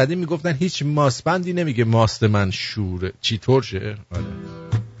 از قدیم میگفتن هیچ ماسپندی نمیگه ماست من شوره. چی طور آره.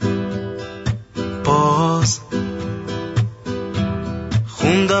 باز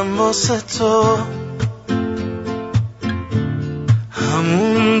خوندم واسه تو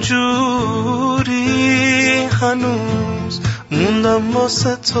همون جوری هنوز موندم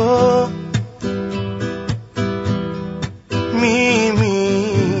واسه تو،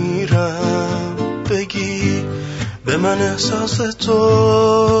 میمیرم بگی به من احساس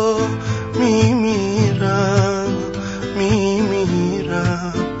تو، میمیرم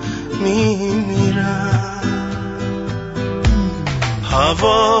میمیرم میمیرم.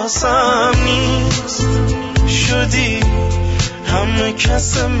 حواسم نیست شدی همه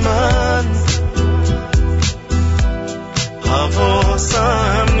کس من،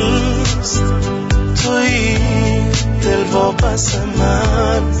 حواسم نیست توی دل واپس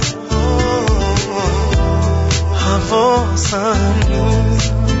من، حواسم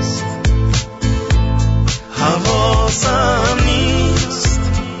نیست، حواسم نیست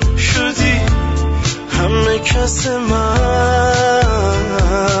شدی همه کس من،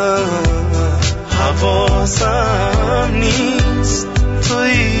 حواسم نیست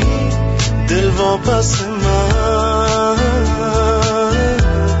توی دل واپس من،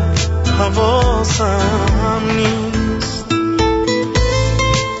 حواسم نیست.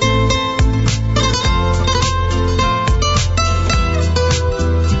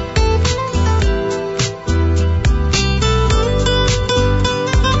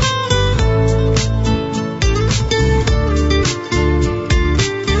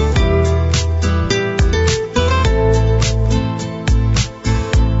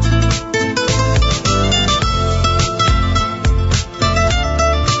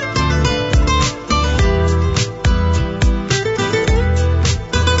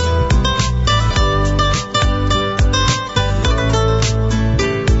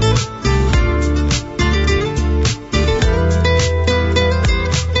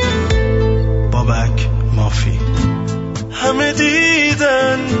 همه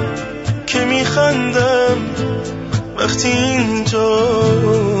دیدن که میخندم وقتی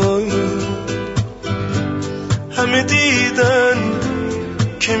اینجایی، همه دیدن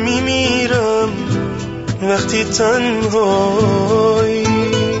که میمیرم وقتی تنهایی.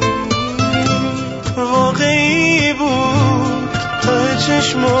 واقعی بود ته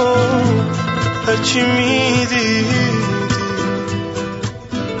چشما هرچی میدیدی،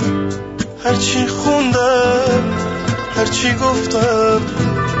 هرچی خوندم، هرچی گفتم،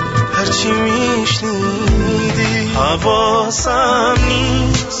 هرچی میشنیدی. حواسم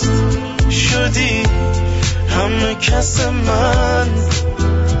نیست شدی همه کس من،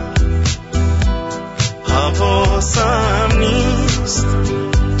 حواسم نیست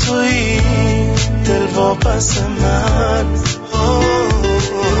توی دل واپس من،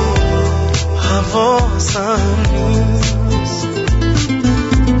 حواسم نیست،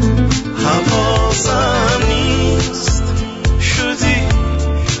 حواسم نیست شدی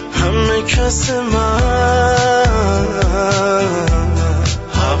همه کس من،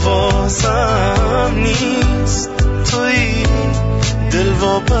 حواسم نیست توی دل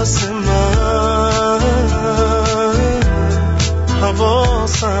واپس من،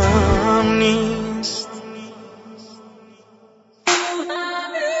 حواسم نیست.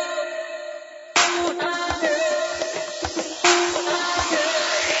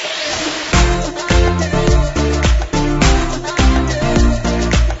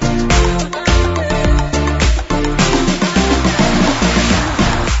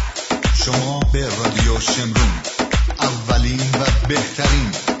 شمرون، اولین و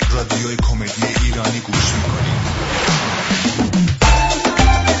بهترین رادیوی کمدی ایرانی گوش میکنید.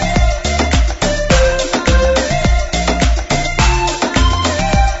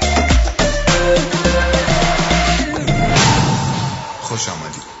 خوش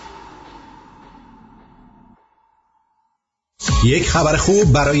آمدید. یک خبر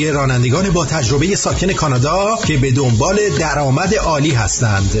خوب برای رانندگان با تجربه ساکن کانادا که به دنبال درآمد عالی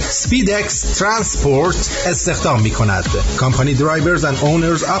هستند. سپیدکس ترانسپورت استخدام می کند. کمپانی درایورز اند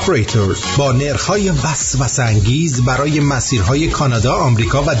اونرز اپریتورز با نرخ‌های وسوسه‌انگیز برای مسیرهای کانادا،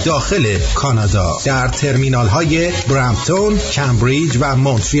 آمریکا و داخل کانادا در ترمینال‌های برامپتون، کمبریج و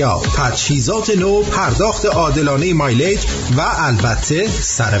مونتریال. تجهیزات نو، پرداخت عادلانه مایلیج و البته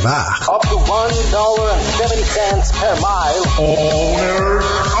سر وقت. Up to $1.70 per mile. Owners,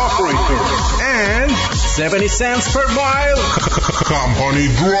 operators, and 70 cents per mile. company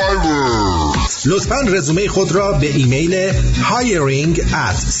drivers. لطفاً رزومه خود را به ایمیل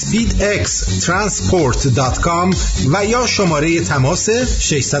hiring@speedxtransport.com و یا شماره تماس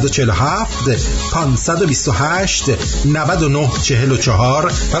 647 528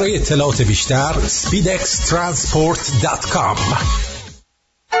 9944 برای اطلاعات بیشتر speedxtransport.com.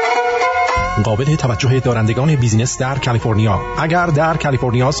 قابل توجه دارندگان بیزینس در کالیفرنیا. اگر در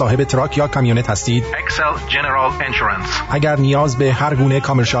کالیفرنیا صاحب تراک یا کامیونت هستید، اکسل جنرال انشورنس. اگر نیاز به هر گونه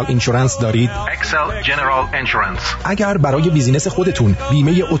کامرشال اینشورنس دارید، اکسل جنرال انشورنس. اگر برای بیزینس خودتون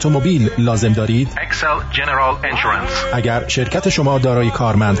بیمه اتومبیل لازم دارید، اکسل جنرال انشورنس. اگر شرکت شما دارای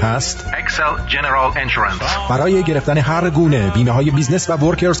کارمند هست، اکسل جنرال انشورنس. برای گرفتن هر گونه بیمه های بیزنس و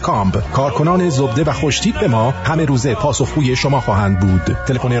ورکرز کامپ، کارکنان زبده و خوشتیپ به ما همه روزه پاسخگوی شما خواهند بود.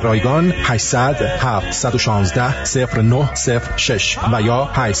 تلفن رایگان 800 716 0906 و یا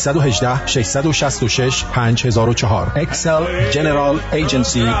 818 666 5004.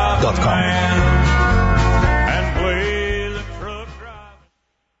 excelgeneraلاgency.com.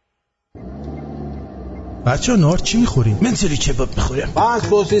 بچه نار چی میخوریم؟ من سری کباب میخورم. من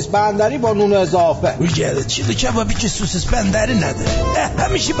سوسیس بندری با نون اضافه. میگه چیز کبابی که سوسیس بندری نداره.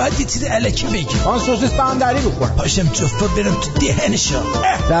 همیشه باید یه چیز الکی بگی. من سوسیس بندری میخورم. پاشم جفت برم تو دهنشم.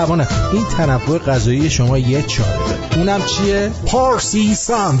 دعوا نکن. این تنوع غذایی شما یه چاره. اونم چیه؟ پارسی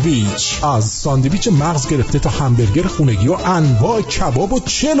ساندویچ. از ساندویچ مغز گرفته تا همبرگر خونگی و انواع کباب و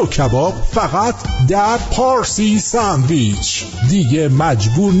چلو کباب فقط در پارسی ساندویچ. دیگه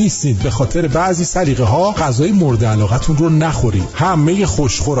مجبور نیستید به خاطر بعضی سلیقه ها غذای مورد علاقتون رو نخورید. همه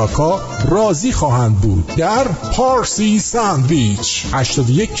خوشخوراکا راضی خواهند بود. در پارسی ساندویچ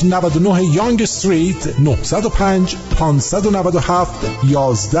 8199 یانگ استریت 905 597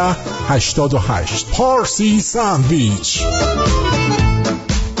 1188. پارسی ساندویچ.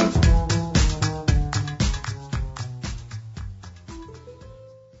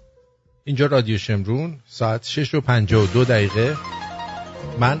 اینجا رادیو شمرون، ساعت 6:52.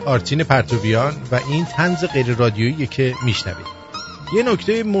 من آرتین پرتویان و این طنز غیر رادیویی که میشنوید. یه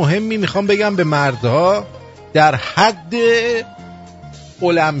نکته مهمی میخوام بگم به مردها. در حد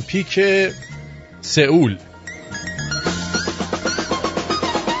المپیک سئول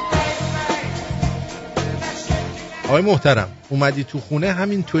آقای محترم، اومدی تو خونه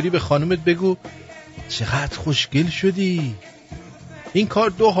همینطوری به خانومت بگو چقدر خوشگل شدی. این کار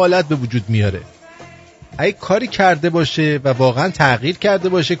دو حالت به وجود میاره. اگه کاری کرده باشه و واقعا تغییر کرده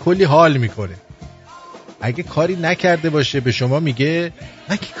باشه کلی حال میکنه. اگه کاری نکرده باشه به شما میگه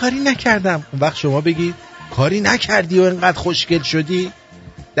من که کاری نکردم. اون وقت شما بگید کاری نکردی و اینقدر خوشگل شدی.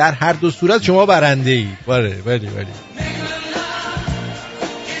 در هر دو صورت شما برنده ای. ولی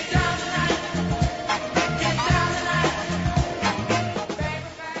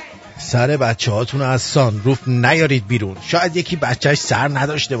سر بچه هاتون از سانروف نیارید بیرون. شاید یکی بچهش سر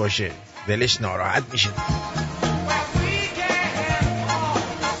نداشته باشه، دلش ناراحت میشه.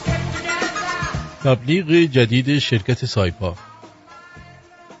 تبلیغ جدید شرکت سایپا.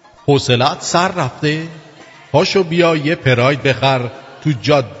 حوصله‌ات سر رفته؟ پاشو بیا یه پراید بخر تو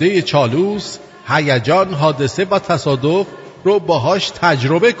جاده چالوس. هیجان، حادثه و تصادف رو باهاش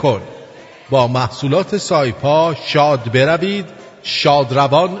تجربه کن. با محصولات سایپا شاد بروید،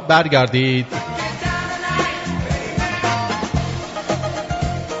 شادروان برگردید.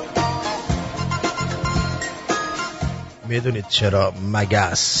 میدونید چرا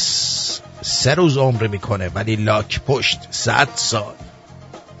مگس 3 روز عمر میکنه ولی لاک پشت 100 سال؟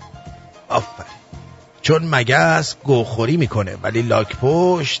 آفرین. چون مگس گوخوری میکنه ولی لاک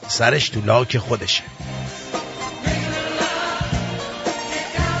پشت سرش تو لاک خودشه.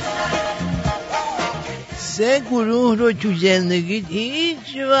 سه گروه رو تو زندگیت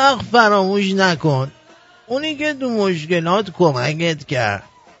هیچ وقت فراموش نکن. اونی که تو مشکلات کمکت کرد،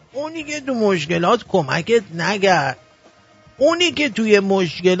 اونی که تو مشکلات کمکت نکرد، اونی که توی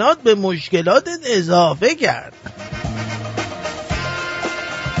مشکلات به مشکلاتت اضافه کرد.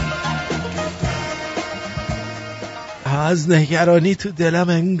 از نگرانی تو دلم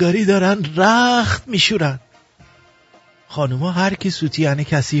انگاری دارن رخت میشورن. خانوما هر کی سوتیان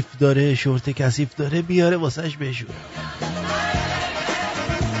کثیف داره، شورت کثیف داره بیاره واسش بشوره.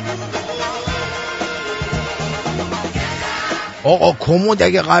 آقا کمد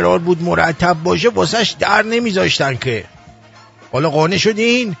اگه قرار بود مرتب باشه واسش در نمیذاشتن که. حالا قانع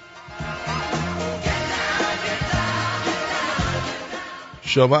شدین؟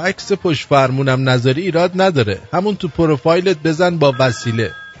 شما عکس پشت فرمونم نذاری ایراد نداره. همون تو پروفایلت بزن با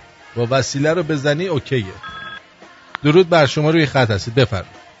وسیله. با وسیله رو بزنی اوکیه. درود بر شما، روی خط هستید،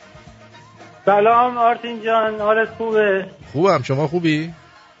 بفرمایید. سلام آرتین جان، حالت خوبه؟ خوبم، شما خوبی؟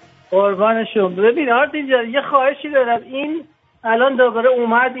 قربان شما. ببین آرتین جان یه خواهشی دارم. این الان دوباره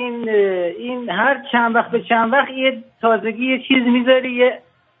اومد این هر چند وقت به چند وقت یه تازگی یه چیز میذاری،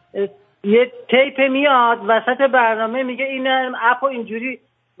 یه تیپ میاد وسط برنامه میگه این اپو اینجوری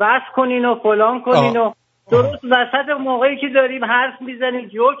وصل کنین و فلان کنین و درست وسط موقعی که داریم حرف میزنیم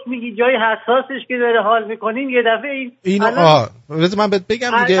جوک میگی جای حساسش که داره حال میکنیم یه دفعه اینو بذار من بهت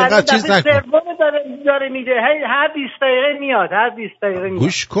بگم دیگه اینقدر چیز نکن. داره میده هر 20 دقیقه میاد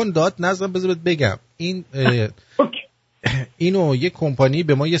گوش کن داد نظرم بذار بهت بگم این اینو یه کمپانی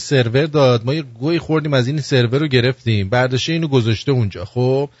به ما یه سرور داد، ما یه گوی خوردیم از این سرور رو گرفتیم، برداشته اینو گذاشته اونجا.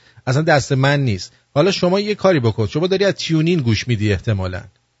 خب اصلا دست من نیست. حالا شما یه کاری بکن، شما داری از تیونین گوش میدی احتمالاً،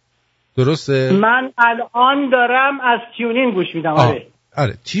 درسته؟ من الان دارم از تیونین گوش میدم.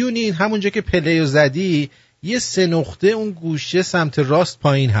 آره تیونین همونجا که پلیو زدی یه 3 نقطه اون گوشه سمت راست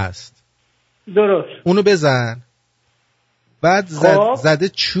پایین هست، درست، اونو بزن. بعد زده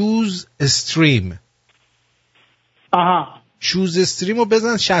چوز استریم. چوز استریم رو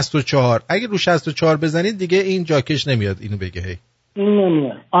بزن 64. اگه رو 64 بزنید دیگه این جاکش نمیاد اینو بگه. هی این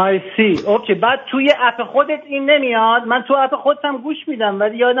نمیاد. اوکی. بعد توی اپ خودت این نمیاد؟ من تو اپ خودم گوش میدم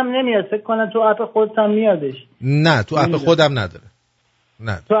ولی یادم نمیاد. فکر کنم تو اپ خودم میادش. نه تو اپ خودم نداره.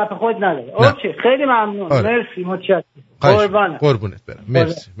 نه تو اپ خود نداره. اوکی خیلی ممنون. آره. مرسی متشکرم. قربونت برم.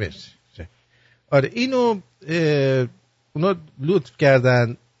 مرسی. آره اینو اونا لطف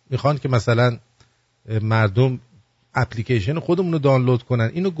کردن، میخوان که مثلا مردم اپلیکیشن خودمون رو دانلود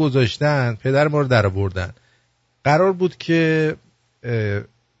کنن، اینو گذاشتن، پدر ما رو در آوردن. قرار بود که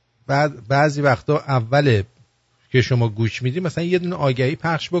بعضی وقتا اول که شما گوش میدی مثلا یه دونه آگهی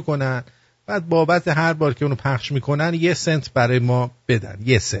پخش بکنن، بعد بابت هر بار که اونو پخش میکنن 1 سنت برای ما بدن،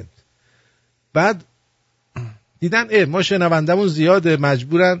 1 سنت. بعد دیدن ما شنوندمون زیاده،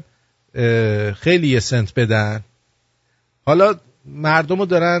 مجبورن خیلی 1 سنت بدن. حالا مردمو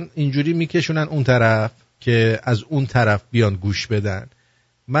دارن اینجوری میکشونن اون طرف که از اون طرف بیان گوش بدن.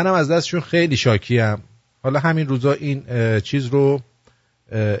 منم از دستشون خیلی شاکیم. حالا همین روزا این چیز رو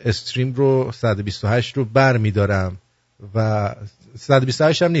استریم رو 128 رو بر میدارم و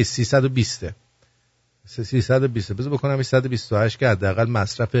 128 هم نیست، 320 بذار بکنم 128 که حداقل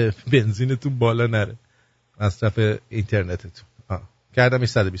مصرف بنزینتون بالا نره، مصرف اینترنتتون. کردم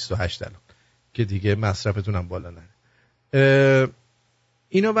 128 الان که دیگه مصرفتون هم بالا نره.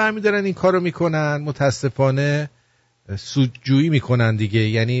 اینو برمیدارن این کارو میکنن. متاسفانه سودجویی میکنن دیگه،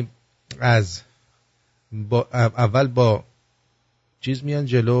 یعنی از اول با چیز میان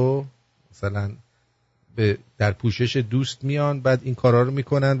جلو، مثلا در پوشش دوست میان، بعد این کارا رو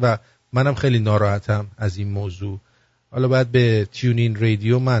میکنن و منم خیلی ناراحتم از این موضوع. حالا باید به تیونین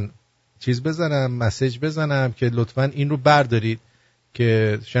رادیو من چیز بزنم، مسیج بزنم که لطفاً این رو بردارید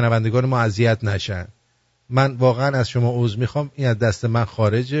که شنوندگان ما اذیت نشن. من واقعا از شما عذر میخوام، این از دست من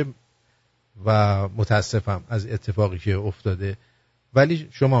خارجه و متاسفم از اتفاقی که افتاده. ولی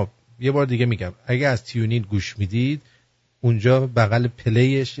شما یه بار دیگه میگم اگه از تیونین گوش میدید اونجا بغل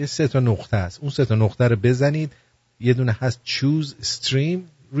پلیش یه 3 نقطه هست، اون 3 نقطه رو بزنید، یه دونه هست چوز استریم،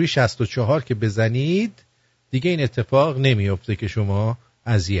 روی 64 که بزنید دیگه این اتفاق نمیفته که شما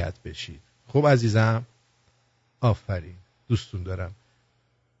اذیت بشید. خب عزیزم آفرین، دوستون دارم.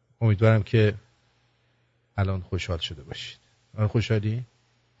 امیدوارم که الان خوشحال شده باشید. الان خوشحالی؟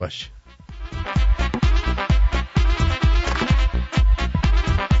 باشه.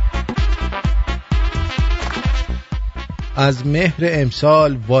 از مهر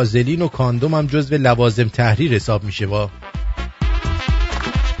امسال وازلین و کاندوم هم جزو لوازم تحریر حساب میشه.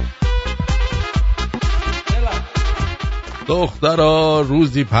 دخترها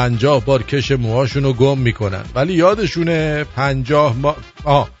روزی 50 بار کش موهاشونو گم میکنن ولی یادشونه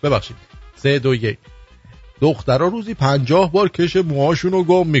 3 2 1 دخترها روزی 50 بار کش موهاشونو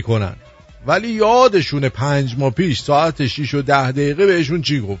گم میکنن ولی یادشونه 5 ماه پیش ساعت 6 و 10 دقیقه بهشون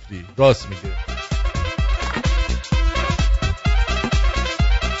چی گفتی. راست میگه.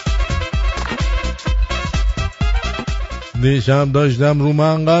 دیشب داشتم رو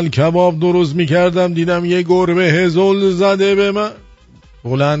منقل کباب درست میکردم، دیدم یه گربه هزل زده به من.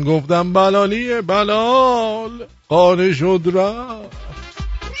 بلند گفتم بلالیه بلال، قانه شد رفت.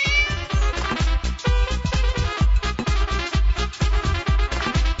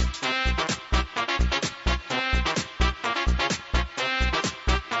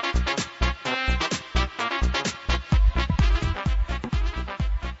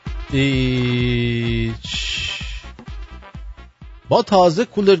 با تازه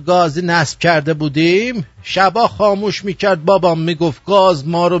کولر گازی نصب کرده بودیم، شبا خاموش میکرد بابام میگفت گاز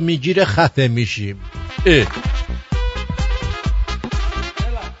ما رو میگیره خفه میشیم.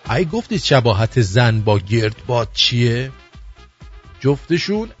 ای گفتید شباهت زن با گردباد چیه؟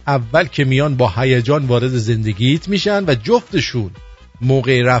 جفتشون اول که میان با هیجان وارد زندگیت میشن و جفتشون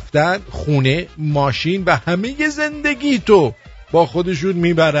موقع رفتن خونه، ماشین و همه زندگی تو با خودشون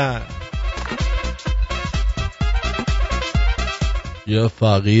میبرن. یه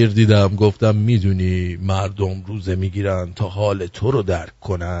فقیر دیدم گفتم میدونی مردم روزه میگیرن تا حال تو رو درک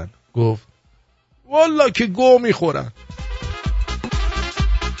کنن. گفت والا که گو میخورن.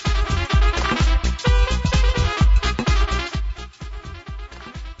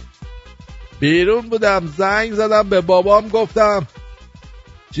 بیرون بودم زنگ زدم به بابام گفتم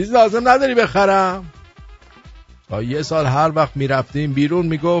چیز لازم نداری بخرم. تا 1 سال هر وقت میرفتیم بیرون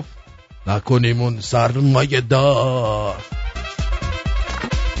میگفت نکنیم اون سرمایه دار.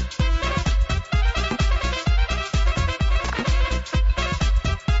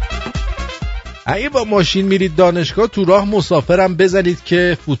 اگه با ماشین میرید دانشگاه تو راه مسافرم بزنید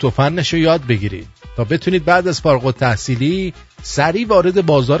که فوت و فنشو یاد بگیرید تا بتونید بعد از فارغ التحصیلی سریع وارد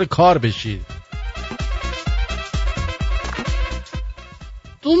بازار کار بشید.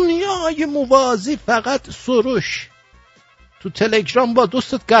 دنیای موازی فقط سروش. تو تلگرام با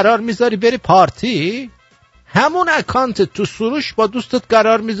دوستت قرار میذاری بری پارتی، همون اکانت تو سروش با دوستت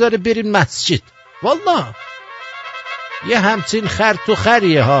قرار میذاری بری مسجد. والله یه همچین خر تو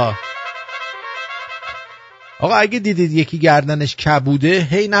خریه ها. آقا اگه دیدید یکی گردنش کبوده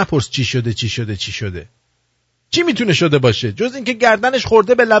هی نپرس چی شده چی شده چی شده. چی میتونه شده باشه جز اینکه گردنش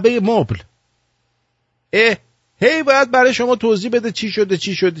خورده به لبه مبل؟ هی باید برای شما توضیح بده چی شده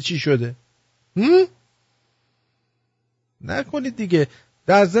چی شده چی شده. نکنید دیگه.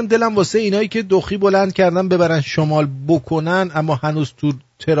 در ضمن دلم واسه اینایی که دخی بلند کردن ببرن شمال بکنن اما هنوز تو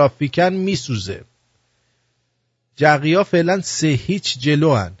ترافیکن میسوزه. جقیا فعلا 3-0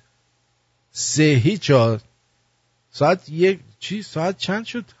 جلوان. 3-0 ها. ساعت چند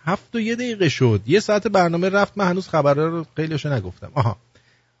شد؟ 7:01 شد. 1 ساعت برنامه رفت. من هنوز خبرها رو خیلیشو نگفتم. آها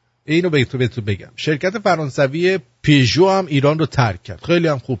اینو بهتون بگم. شرکت فرانسوی پیژو هم ایران رو ترک کرد. خیلی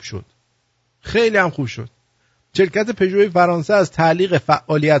هم خوب شد. شرکت پژو فرانسه از تعلیق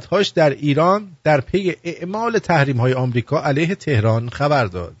فعالیت‌هاش در ایران در پی اعمال تحریم‌های آمریکا علیه تهران خبر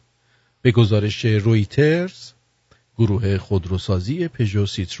داد. به گزارش رویترز، گروه خودروسازی پژو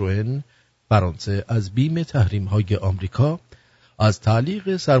سیتروئن فرانسه از بیم تحریم‌های آمریکا از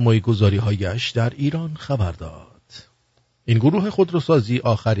تعلیق سرمایه‌گذاری‌هایش در ایران خبر داد. این گروه خودروسازی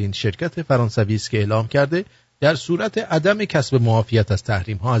آخرین شرکت فرانسوی است که اعلام کرده در صورت عدم کسب معافیت از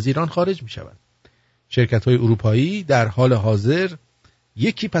تحریم‌ها از ایران خارج می‌شود. شرکت‌های اروپایی در حال حاضر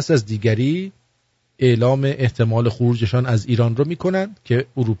یکی پس از دیگری اعلام احتمال خروجشان از ایران رو می‌کنند که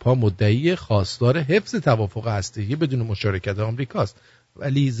اروپا مدعی خواستار حفظ توافق هسته‌ای بدون مشارکت آمریکاست.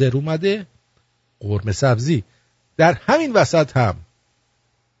 ولی زر اومده قرمه سبزی. در همین وسط هم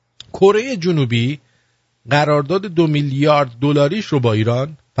کره جنوبی قرارداد 2 میلیارد دلاریش رو با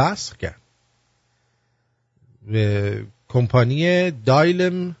ایران فسخ کرد. کمپانی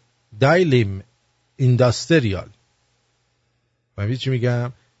دایلم اینداستریال من چی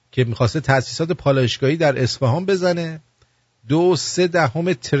میگم که میخواسته تأسیسات پالایشگاهی در اصفهان بزنه.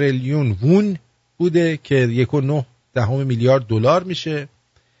 2.3 تریلیون وون بوده که 1.9 میلیارد دلار میشه.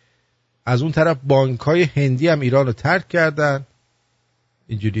 از اون طرف بانک‌های هندی هم ایران رو ترک کردن.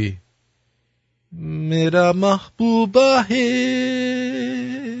 اینجوری میرا محبوبه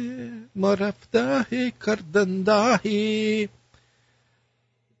ما رفته کردنداهی.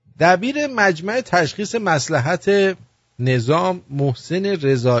 دبیر مجمع تشخیص مصلحت نظام محسن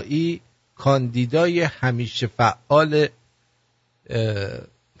رضایی کاندیدای همیشه فعال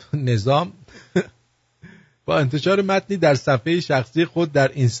نظام با انتشار متنی در صفحه شخصی خود در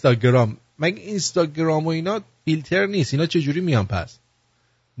اینستاگرام. مگه اینستاگرام و اینا فیلتر نیست؟ اینا چجوری میان پس؟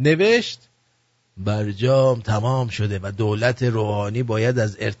 نوشت برجام تمام شده و دولت روحانی باید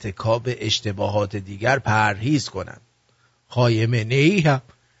از ارتکاب اشتباهات دیگر پرهیز کنند. خایمه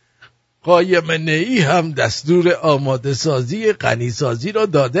ای هم دستور آماده سازی غنی سازی را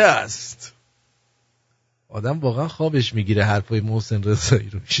داده است. آدم واقعا خوابش میگیره حرفای محسن رضایی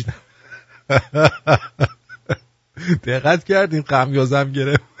رو میشیدم. دقت کردیم غمیازم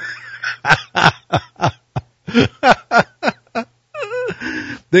گرفت.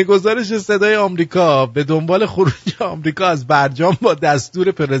 به گزارش صدای آمریکا به دنبال خروج آمریکا از برجام با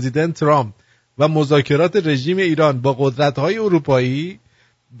دستور پرزیدنت ترامپ و مذاکرات رژیم ایران با قدرت‌های اروپایی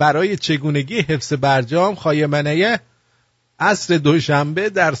برای چگونگی حفظ برجام، خایمنه عصر دوشنبه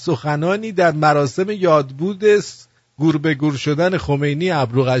در سخنانی در مراسم یادبود گور به گور شدن خمینی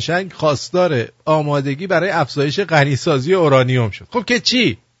ابروقشنگ خواستار آمادگی برای افزایش غنیسازی اورانیوم شد. خب که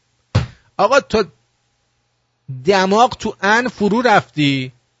چی؟ آقا تو دماغ تو ان فرو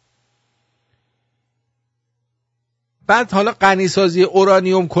رفتی، بعد حالا غنیسازی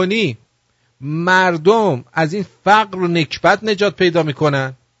اورانیوم کنی، مردم از این فقر و نکبت نجات پیدا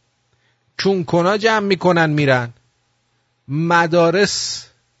میکنن، چونکنا جمع میکنن میرن، مدارس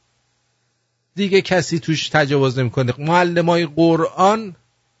دیگه کسی توش تجاوز نمیکنه. معلمای قرآن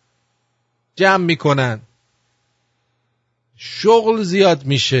جمع میکنن، شغل زیاد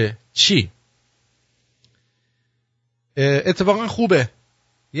میشه. چی؟ اتفاقا خوبه،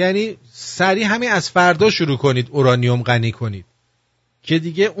 یعنی سریع همین از فردا شروع کنید اورانیوم غنی کنید که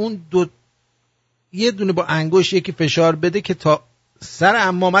دیگه اون یه دونه با انگوش یکی فشار بده که تا سر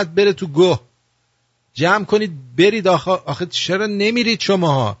عمامت بره تو گوه. جمع کنید برید. آخه چرا نمیرید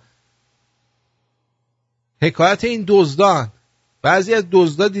شماها؟ حکایت این دزدان، بعضی از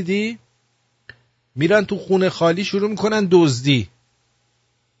دزدا دیدی میرن تو خونه خالی شروع میکنن دزدی،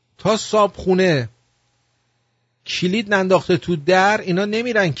 تا صاحب خونه کلید ننداخته تو در اینا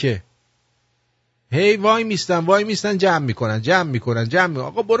نمیرن که، هی وای میستن جمع میکنن.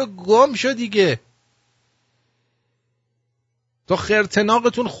 آقا برو گم شو دیگه، تا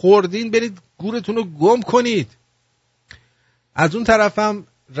خرتناقتون خوردین برید گورتون رو گم کنید. از اون طرفم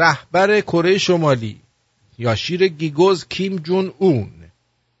رهبر کره شمالی یا شیر گیگوز کیم جون اون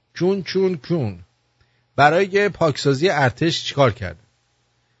کون برای پاکسازی ارتش چیکار کرده؟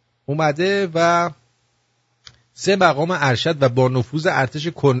 اومده و 3 مقام ارشد و با نفوذ ارتش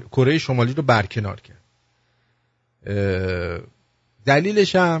کره شمالی رو برکنار کرد.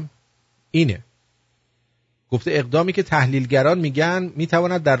 دلیلش هم اینه، گفته اقدامی که تحلیلگران میگن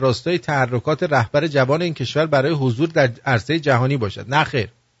میتواند در راستای تحرکات رهبر جوان این کشور برای حضور در عرصه جهانی باشد. نه خیر،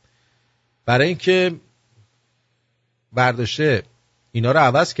 برای اینکه برداشته اینا رو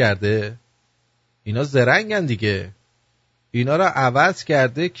عوض کرده، اینا زرنگن دیگه، اینا رو عوض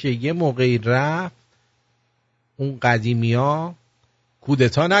کرده که یه موقعی رفت اون قدیمیا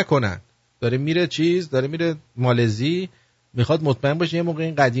کودتا نکنن. داره میره مالزی، میخواد مطمئن باشه یه موقع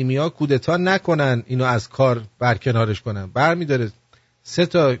این قدیمیا کودتا نکنن، اینو از کار برکنارش کنن. برمیداره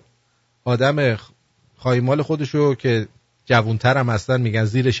 3 آدم خایمال خودشو که جوانتر هم هستن، میگن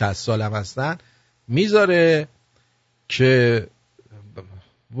زیر 60 سال هم هستن، میذاره که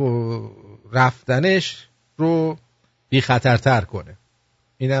رفتنش رو بی خطرتر کنه.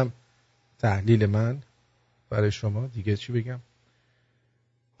 اینم تحلیل من برای شما. دیگه چی بگم؟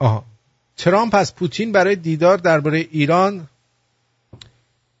 ترامپ از پوتین برای دیدار درباره ایران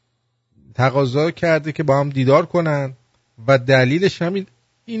تقاضا کرده که با هم دیدار کنن و دلیلش همین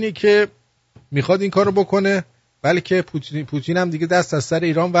اینه که میخواد این کارو بکنه، بلکه پوتین هم دیگه دست از سر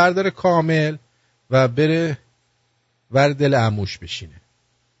ایران برداره کامل و بره ور دل عموش بشینه.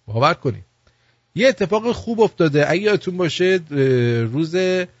 باور کنید یه اتفاق خوب افتاده. اگه یادتون باشه روز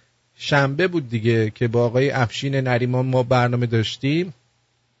شنبه بود دیگه که با آقای افشین نریمان ما برنامه داشتیم.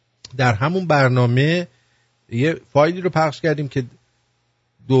 در همون برنامه یه فایلی رو پخش کردیم که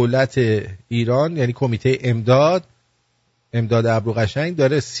دولت ایران یعنی کمیته امداد ابروقشنگ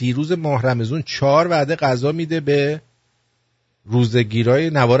داره 30 روز ماه رمضان 4 وعده غذا میده به روزگیرای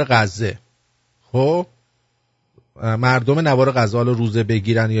نوار غزه. خب مردم نوار غزه حالا روزه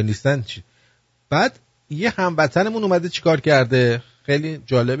بگیرن یا نیستن چی. بعد یه هموطنمون اومده چیکار کرده؟ خیلی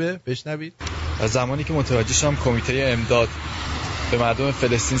جالبه، بشنوید. از زمانی که متوجه شدم کمیته امداد به مردم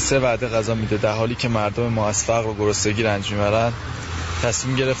فلسطین 3 وعده غذا میده در حالی که مردم ما از فقر و گرسنگی رنج میبرن،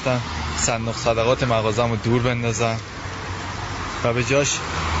 تصمیم گرفتم صندوق صدقات مغازه‌مو دور بندازم و به جاش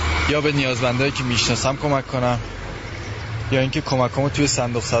یا به نیازمندایی که میشناسم کمک کنم یا اینکه کمکامو توی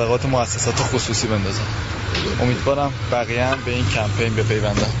صندوق صدقات مؤسسات خصوصی بندازم. امیدوارم بقیه هم به این کمپین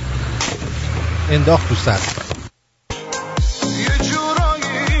بپیوندن. انداخت تو سر.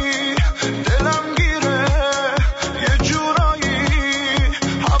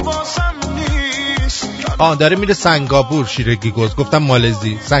 داره میره سنگاپور. شیرگی گوز گفتم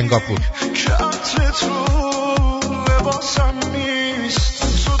مالزی، سنگاپور.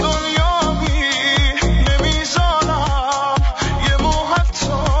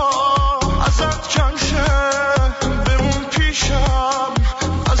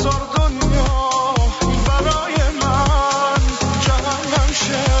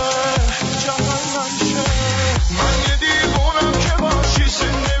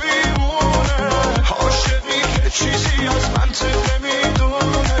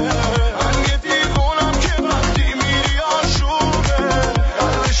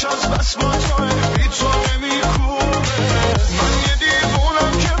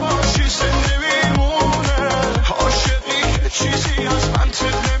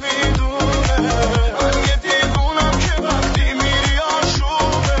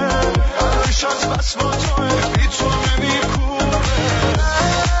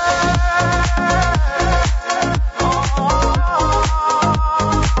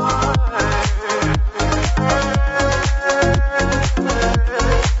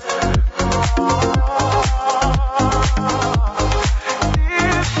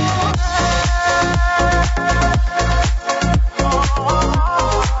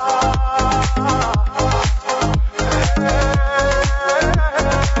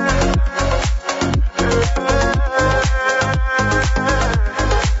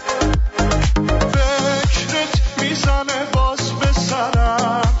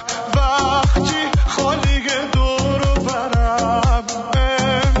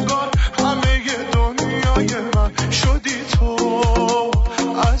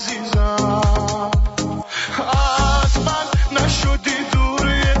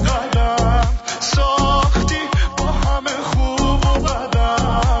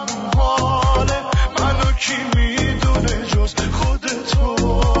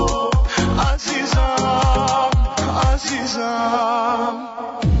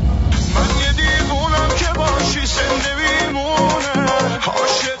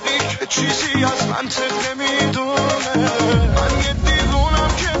 چیزی از منطق نمیدونه. من یه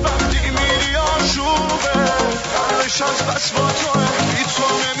دیوونم که وقتی میری آشوبه، قلبش از بس با توه بی تو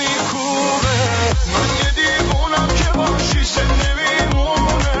نمیکوبه. من یه دیوونم که باشی سن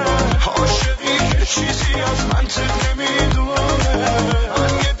نمیمونه، عاشقی که چیزی از منطق نمیدونه.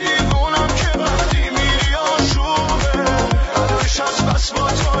 من یه دیوونم که وقتی میری آشوبه، قلبش از بس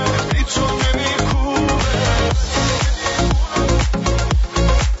با توه بی تو نمیکوبه.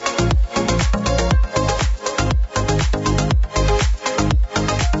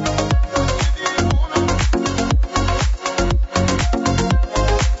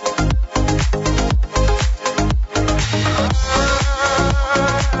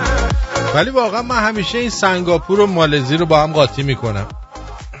 ولی واقعا من همیشه این سنگاپور و مالزی رو با هم قاطی میکنم.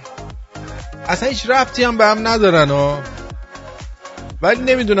 اصلا هیچ ربطی هم به هم ندارن ولی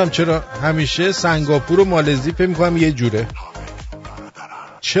نمیدونم چرا همیشه سنگاپور و مالزی فکر میکنم یه جوره.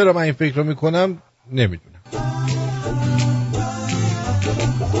 چرا من این فکر رو میکنم نمیدونم.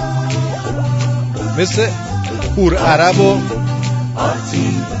 مثل پور عرب و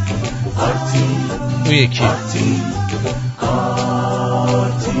اون یکی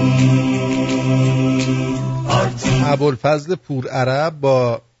ابوالفضل پور عرب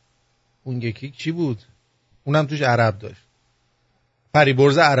با اون یکی چی بود؟ اونم توش عرب داشت،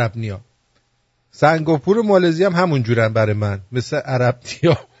 فریبرز عرب نیا. سنگاپور و مالزی هم همون جورن برای من، مثل عرب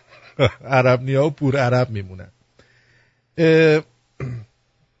نیا عرب نیا و پور عرب میمونن.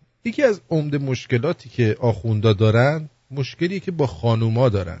 یکی از عمده مشکلاتی که آخوندا دارن مشکلیه که با خانوما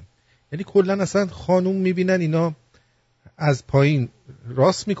دارن. یعنی کلا اصلا خانوم میبینن اینا از پایین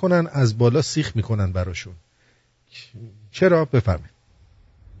راست میکنن، از بالا سیخ میکنن براشون. چرا؟ بفرمایید.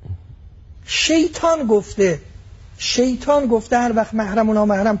 شیطان گفته هر وقت محرم و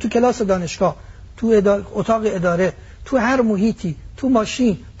نامحرم تو کلاس دانشگاه، تو اتاق اداره، تو هر محیطی، تو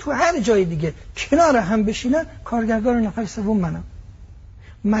ماشین، تو هر جای دیگه کنار هم بشینن، کارگردان نفر سوم منم.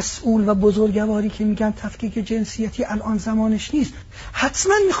 مسئول و بزرگواری که میگن تفکیک جنسیتی الان زمانش نیست،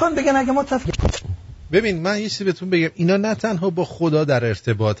 حتما میخوان بگن اگه ما تفکیک. ببین من یه چیزی بهتون بگم، اینا نه تنها با خدا در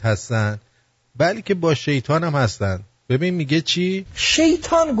ارتباط هستن بلکه با شیطان هم هستن. ببین میگه چی؟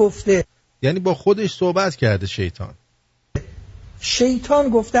 شیطان گفته، یعنی با خودش صحبت کرده. شیطان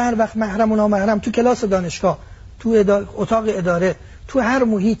گفته هر وقت محرم و نامحرم تو کلاس دانشگاه، تو اتاق اداره، تو هر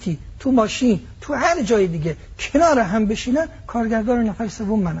محیطی، تو ماشین، تو هر جای دیگه کنار هم بشینن، کارگردان نفر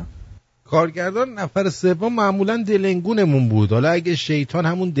سوم منم. کارگردان نفر سوم معمولا دلنگونمون بود. حالا اگه شیطان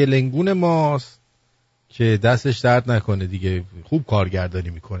همون دلنگون ماست که دستش درد نکنه دیگه، خوب کارگردانی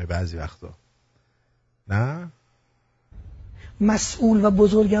میکنه بعضی وقتا. نه؟ مسئول و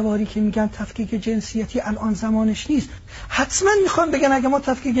بزرگواری که میگن تفکیک جنسیتی الان زمانش نیست، حتما میخوان بگن اگه ما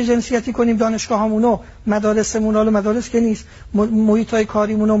تفکیک جنسیتی کنیم دانشگاهامونو، مدارسمون، حالا مدارس که نیست، محیطای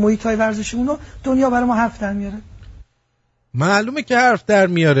کاریمونو، محیطای ورزشیمونو، دنیا برای ما حرف در میاره. معلومه که حرف در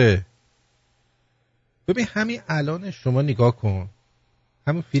میاره. ببین همین الان شما نگاه کن،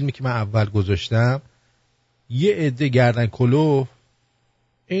 همین فیلمی که من اول گذاشتم، یه عده گردن کلوف،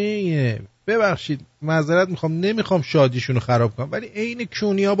 ببخشید معذرت میخوام، نمیخوام شادیشونو خراب کنم، ولی عین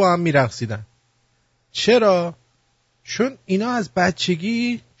کونیا با هم میرقصیدن. چرا؟ چون اینا از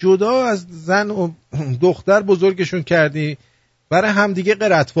بچگی جدا از زن و دختر بزرگشون کردی، برای همدیگه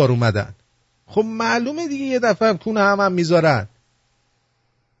قرتوار اومدن. خب معلومه دیگه یه دفعه هم کونه هم میذارن.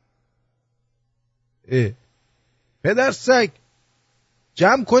 پدر سگ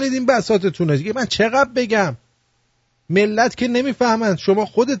جمع کنید این بساطتونه دیگه. من چقدر بگم، ملت که نمیفهمن. شما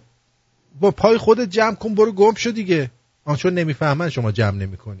خودت با پای خودت جمع کن، برو گم شو دیگه. چون نمیفهمن شما جمع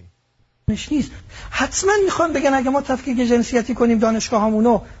نمی‌کنی. نیست. حتما میخوان بگن اگه ما تفکیک جنسیتی کنیم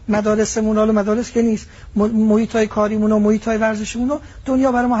دانشگاهامونو، مدارسمون، حالا مدارس که نیست، محیطای کاریمونو، محیطای ورزشیمونو،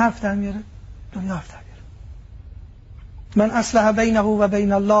 دنیا برای ما حرف در میاره. دنیا حرف در میاره. من اصلح بینه و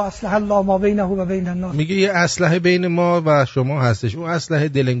بین الله اصلح الله ما بینه و بین الناس. میگه یه اصلح بین ما و شما هستش، اون اصلح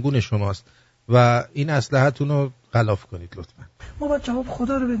دلنگون شماست و این اصلحتون رو غلاف کنید لطفا. ما باید جواب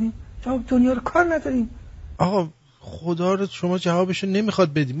خدا رو بدیم، جواب دنیا رو کار نداریم. آقا خدا رو شما جوابشو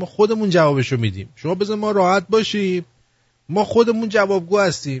نمیخواد بدیم، ما خودمون جوابشو میدیم. شما بذار ما راحت باشیم، ما خودمون جوابگو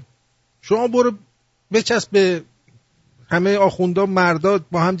هستیم. شما برو بچسب به همه آخوندا مردا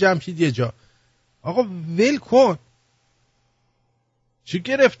با هم جمع شید یه جا. آقا ول کن. چه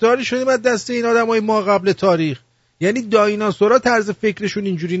گرفتاری شدیم از دست این آدمای ما قبل تاریخ؟ یعنی دایناسورا طرز فکرشون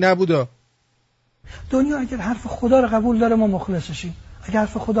اینجوری نبودا. دنیا اگر حرف خدا رو قبول داره ما مخلصشیم، اگر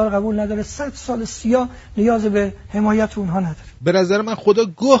حرف خدا رو قبول نداره 100 سال سیاه نیاز به حمایت اونها نداره. به نظر من خدا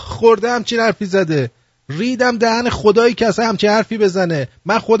گوه خورده همچین حرفی زده. ریدم دهن خدایی که اصلا همچین حرفی بزنه.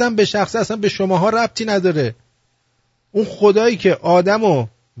 من خودم به شخصه اصلا به شماها ربطی نداره. اون خدایی که آدمو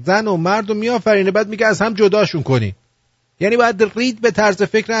زن و مرد رو میآفرینه، بعد میگه از هم جداشون کنی. یعنی باید رید به طرز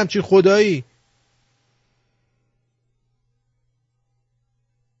فکر همچین خدایی.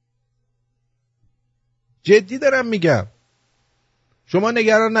 جدی دارم میگم. شما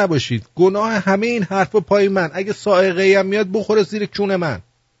نگران نباشید، گناه همه این حرفا پای من. اگه صاعقه‌ای هم میاد بخوره زیر کون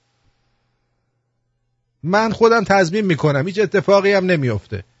من خودم تضمین میکنم هیچ اتفاقی هم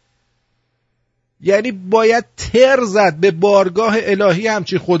نمیفته. یعنی باید تر زد به بارگاه الهی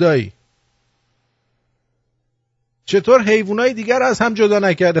همچی خدایی. چطور حیوانای دیگر از هم جدا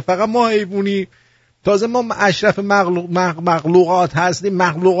نکرده، فقط ما حیوانی؟ تازه ما اشرف مخلوقات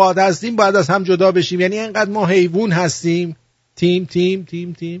هستیم باید از هم جدا بشیم. یعنی اینقدر ما حیوان هستیم. تیم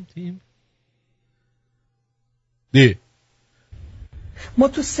دی. ما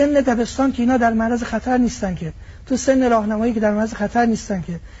تو سن دبستان که اینا در معرض خطر نیستن که، تو سن راهنمایی که در معرض خطر نیستن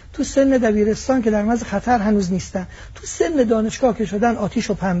که، تو سن دبیرستان که در معرض خطر هنوز نیستن، تو سن دانشگاه که شدن آتیش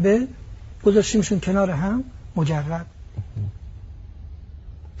و پنبه، گذاشتیمشون کنار هم مجرد.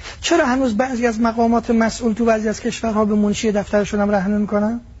 چرا هنوز بعضی از مقامات مسئول تو بعضی از کشورها به منشی دفترشون هم رحم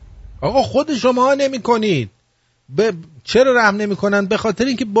نمی‌کنن؟ آقا خود شما نمی‌کنید. چرا رحم نمی‌کنن؟ به خاطر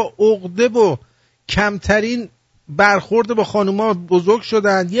اینکه با عقده و کمترین برخورد با خانوما بزرگ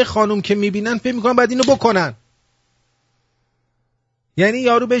شدن. یه خانوم که میبینن فکر میکنن باید اینو بکنن. یعنی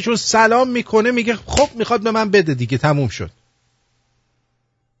یارو بهشون سلام میکنه میگه خب میخواد به من بده دیگه، تموم شد.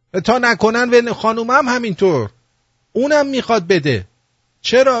 تا نکنن و خانوم هم همینطور، اونم میخواد بده.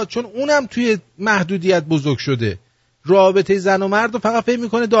 چرا؟ چون اونم توی محدودیت بزرگ شده. رابطه زن و مرد رو فقط فکر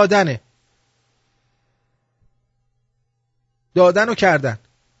میکنه دادنه. دادن و کردن.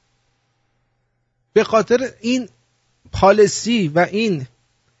 به خاطر این پالیسی و این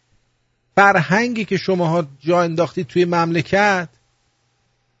فرهنگی که شماها جا انداختید توی مملکت،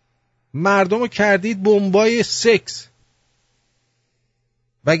 مردم رو کردید بمبای سکس.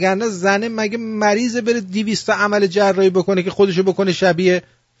 وگرنه زنه مگه مریضه بره 200 عمل جراحی بکنه که خودشو بکنه شبیه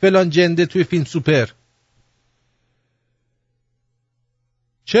فلان جنده توی فیلم سوپر؟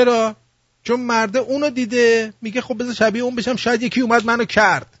 چرا؟ چون مرده اونو دیده میگه خب بذار شبیه اون بشم، شاید یکی اومد منو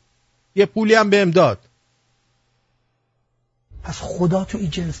کرد، یه پولی هم بهم داد. پس خدا تو این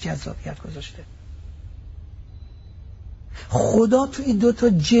جنس جذابیت گذاشته. خدا تو این دوتا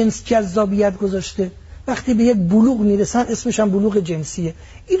جنس جذابیت گذاشته. وقتی به یک بلوغ میرسن اسمش هم بلوغ جنسیه.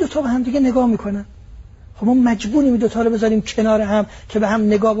 این دوتا به هم دیگه نگاه میکنن. خب ما مجبوریم این دوتا رو بذاریم کنار هم که به هم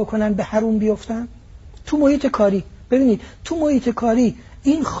نگاه بکنن، به حرون بیفتن. تو محیط کاری ببینید، تو محیط کاری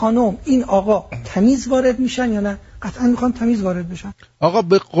این خانم این آقا تمیز وارد میشن یا نه؟ قطعا میخوان تمیز وارد بشن. آقا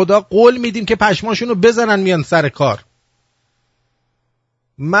به خدا قول میدیم که پشماشونو بزنن میان سر کار.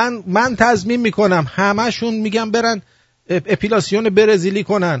 من تضمین میکنم همه‌شون میگم برن اپیلاسیون برزیلی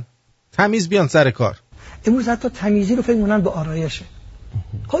کنن، تمیز بیان سر کار. امروز حتی تمیزی رو فکر می‌کنن به آرایشه.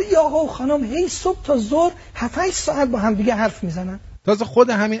 خب آقا و خانم هی صبح تا ظهر 7-8 ساعت با هم دیگه حرف میزنن. تازه خود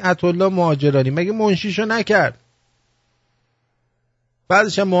همین عطالله مهاجرانی مگه منشیشو نکرد؟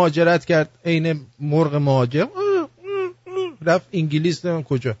 بعدش هم مهاجرت کرد، عین مرغ مهاجر رفت انگلیس نمیدونم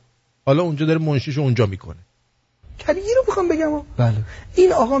کجا، حالا اونجا داره منشیشو اونجا میکنه. کلیگی رو میخوام بگم بله.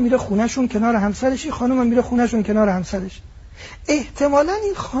 این آقا میره خونهشون کنار همسرش، این خانم هم میره خونهشون کنار همسرش. احتمالاً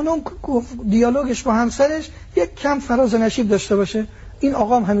این خانم دیالوگش با همسرش یک کم فراز و نشیب داشته باشه، این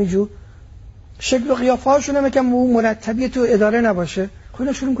آقا هم همینجور شکل و قیافه هاشون هم یکم مرتبی تو اداره نباشه.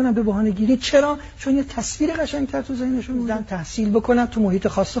 خودشون شروع میکنن به بهانه گیری. چرا؟ چون یه تصویر قشنگ‌تر تو ذهنشون. زن تحصیل بکنن تو محیط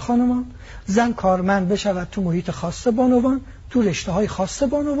خاص خانمان، زن کارمند بشود تو محیط خاص بانوان، تو رشته‌های خاص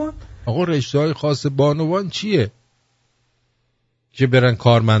بانوان. آقا رشته‌های خاص بانوان چیه که برن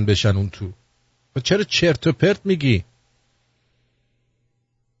کارمند بشن اون تو؟ چرا چرت و پرت میگی؟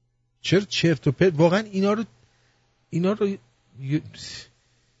 چرا چرت و پرت؟ واقعا اینا رو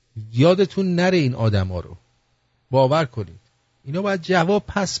یادتون نره. این آدما رو باور کنید، اینا باید جواب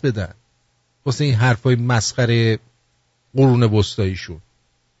پس بدن واسه این حرفای مسخره قرون وسطاییشون.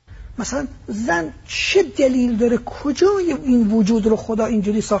 مثلا زن چه دلیل داره، کجای این وجود رو خدا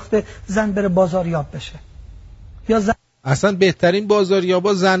اینجوری ساخته زن بره بازاریاب بشه؟ یا زن اصلا بهترین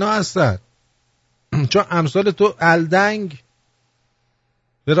بازاریابا زنا هستن، چون امثال تو الدنگ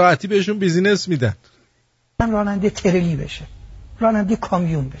به راحتی بهشون بیزینس میدن. زن راننده ترلی بشه، راننده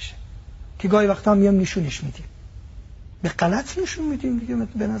کامیون بشه که گاهی وقتا میام نشونش میدیم، به غلط نشون میدیم دیگه.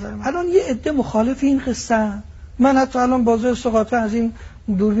 به نظر من الان یه عده مخالف این قصه. من حتی الان بازار سقاطه از این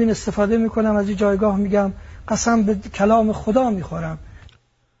دوربین استفاده میکنم، از این جایگاه میگم قسم به کلام خدا میخورم،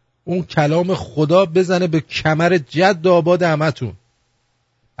 اون کلام خدا بزنه به کمر جد آباد همتون.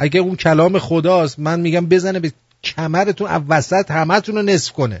 اگه اون کلام خداست من میگم بزنه به کمرتون وسط همتون رو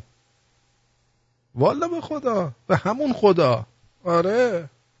نصف کنه. والا به خدا، به همون خدا. آره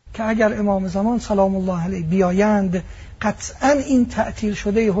که اگر امام زمان سلام الله علیه بیایند قطعا این تعطیل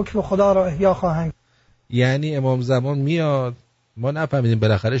شده حکم خدا را احیا خواهند. یعنی امام زمان میاد، ما نفهمیدیم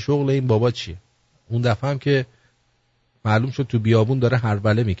بالاخره شغل این بابا چیه. اون دفعه هم که معلوم شد تو بیابون داره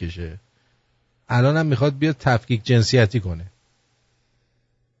هربله میکشه، الان هم میخواد بیاد تفکیک جنسیتی کنه.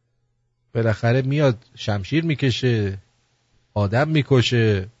 بالاخره میاد شمشیر میکشه، آدم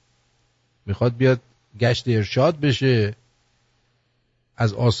میکشه، میخواد بیاد گشت ارشاد بشه،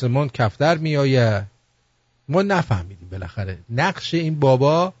 از آسمان کفتر میآید. ما نفهمیدیم بالاخره نقش این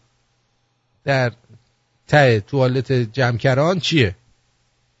بابا در ته توالت جمکران چیه.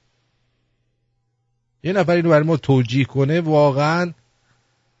 یه نفر اینو برای ما توجیه کنه واقعا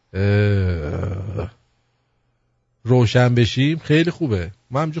روشن بشیم خیلی خوبه.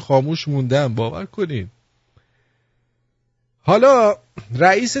 من همجور خاموش موندم، باور کنین. حالا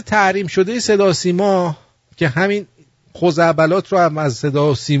رئیس تحریم شده صدا سیما که همین خزعبلات رو هم از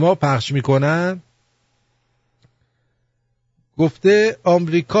صدا سیما پخش میکنن گفته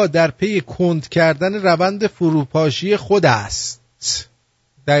آمریکا در پی کند کردن روند فروپاشی خود است.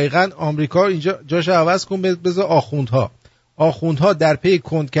 دقیقاً آمریکا اینجا جاش عوض کن بذار آخوندها در پی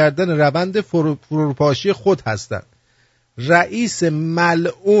کند کردن روند فروپاشی خود هستند. رئیس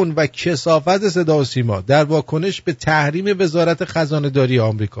ملعون و کثافت صدا و سیما در واکنش به تحریم وزارت خزانه داری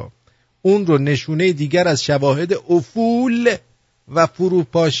آمریکا اون رو نشونه دیگر از شواهد افول و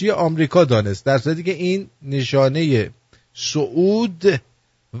فروپاشی آمریکا دانست، در صورتی که این نشانه صعود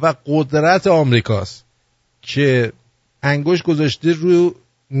و قدرت آمریکاست که انگوش گذاشته رو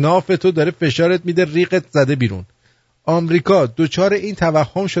ناف تو، داره فشارت میده، ریقت زده بیرون. آمریکا دچار این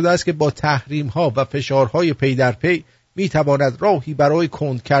توهم شده است که با تحریم ها و فشارهای پی در پی میتواند راهی برای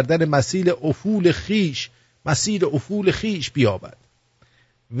کند کردن مسیر افول خیش بیابد.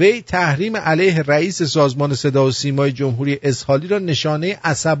 وی تحریم علیه رئیس سازمان صدا و سیمای جمهوری اسحاقی را نشانه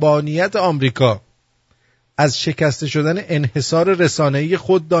عصبانیت آمریکا از شکسته شدن انحصار رسانه‌ای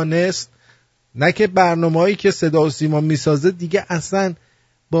خود دانست، نه که برنامه‌ای که صدا و سیما میسازه دیگه اصلا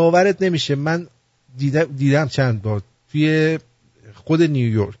باورت نمیشه. من دیدم چند بار توی خود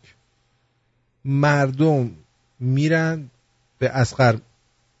نیویورک مردم میرن به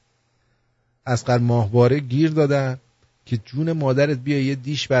اصغر ماهواره گیر دادن که جون مادرت بیا یه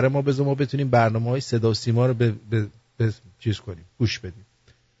دیش برای ما بذار ما بتونیم برنامه‌های صدا و سیما رو به چیز کنیم، گوش بدیم.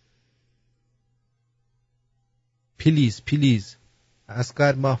 Please,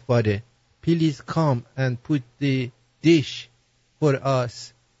 اصغر ماهواره, please come and put the dish for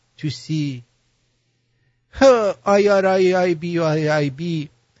us to see. IRIB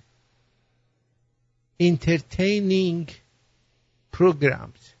entertaining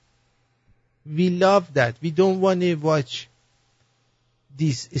programs. We love that. We don't want to watch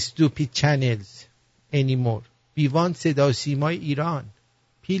these stupid channels anymore. We want صدا سیمای ایران.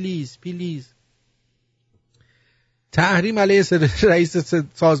 Please. تحریم علیه رئیس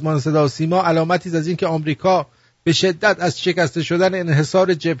سازمان صدا و سیما علامتی از این که آمریکا به شدت از شکسته شدن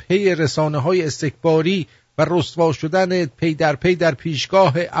انحصار جبهه رسانه‌های استکباری و رسوا شدن پی در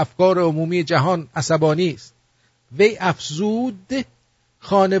پیشگاه افکار عمومی جهان عصبانی است. وی افزود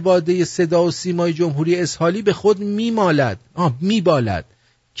خانواده صدا و سیمای جمهوری اسحاقی به خود میبالد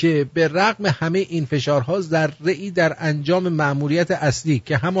که به رغم همه این فشارها ذره‌ای در انجام مأموریت اصلی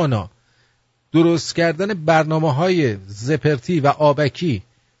که همانا درست کردن برنامه‌های زپرتی و آبکی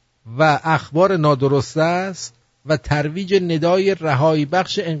و اخبار نادرست است و ترویج ندای رهایی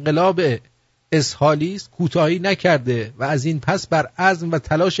بخش انقلاب اسحاقی است، کوتاهی نکرده و از این پس بر عزم و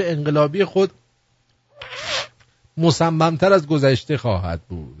تلاش انقلابی خود مصممتر از گذشته خواهد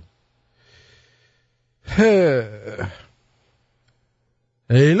بود.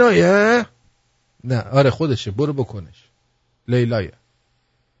 لیلایه؟ نه آره خودشه، برو بکنش. لیلایه،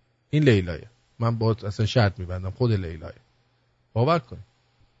 این لیلایه، من باید اصلا شرط میبندم خود لیلایه، باور کن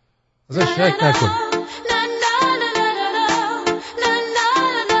اصلا شک نکن.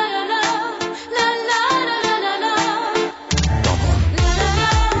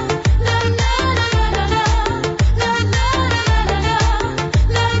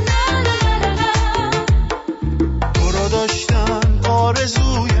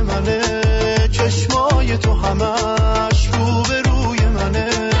 تو همش رو به روی منه،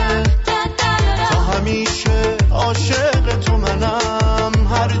 تا همیشه عاشق تو منم،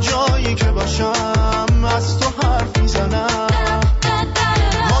 هر جایی که باشم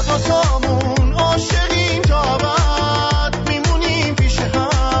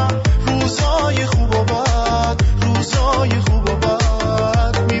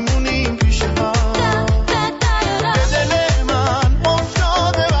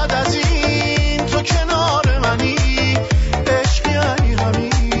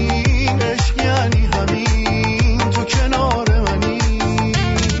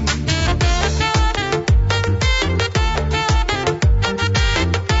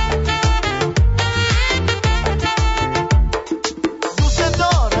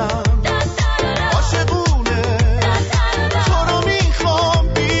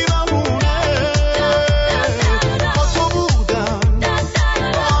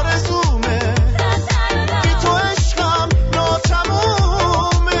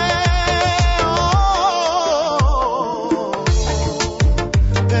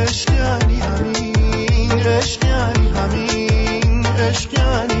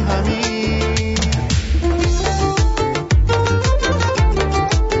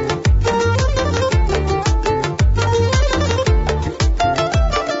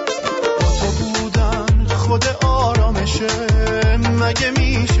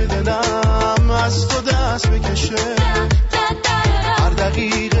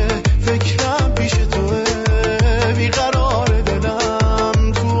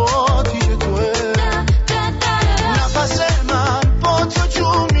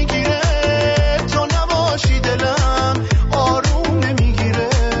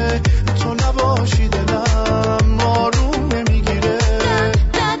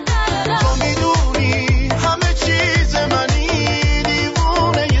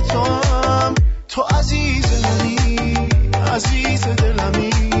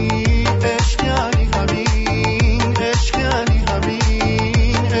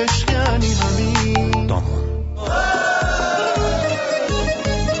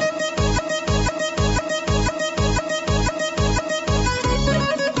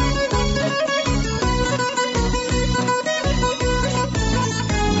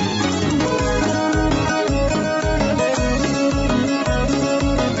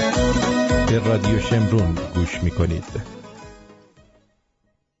شمرون گوش میکنید.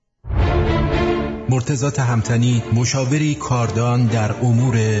 مرتضی تهمتنی، مشاوری کاردان در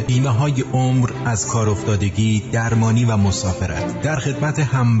امور بیمه‌های عمر از کارافتادگی، درمانی و مسافرت، در خدمت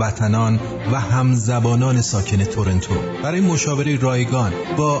هموطنان و همزبانان ساکن تورنتو. برای مشاوره رایگان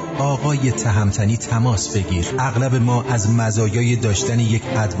با آقای تهمتنی تماس بگیر. اغلب ما از مزایای داشتن یک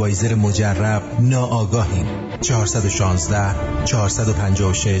ادوایزر مجرب ناآگاهیم. 416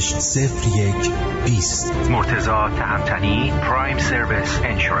 456 0120. مرتضی تهمتنی، پرایم سرویس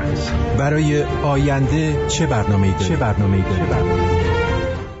انشورنس. برای آینده چه برنامه‌ای داری؟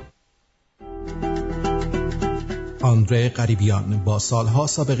 آندره غریبیان با سالها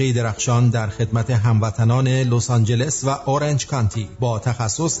سابقه درخشان در خدمت هموطنان لس آنجلس و اورنج کانتی با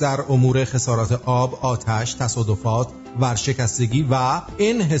تخصص در امور خسارات آب، آتش، تصادفات، ورشکستگی و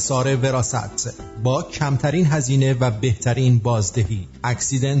انحصار وراثت با کمترین هزینه و بهترین بازدهی.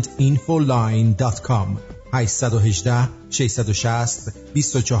 accidentinfoline.com 818 660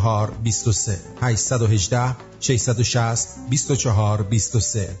 24 23 818 660 24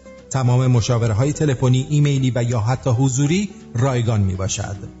 23. تمام مشاوره‌های تلفنی، ایمیلی و یا حتی حضوری رایگان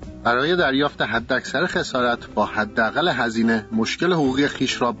میباشد. برای دریافت حداکثر خسارت با حداقل هزینه مشکل حقوقی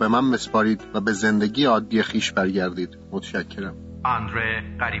خیش را به من بسپارید و به زندگی عادی خیش برگردید. متشکرم. آندره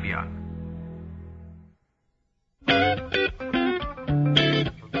غریبیان.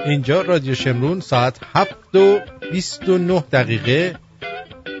 اینجا رادیو شمرون ساعت 7:29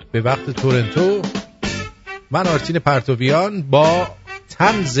 به وقت تورنتو. من آرتین پرتویان با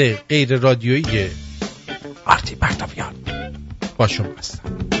طنز غیر رادیویی آرتین پرتویان با شما هستم.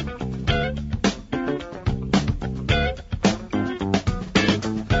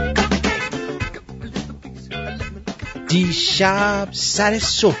 دیشب سر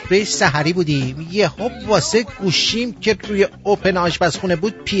سفره سحری بودیم، یهو واسه گوشیم که روی اوپن آشپزخونه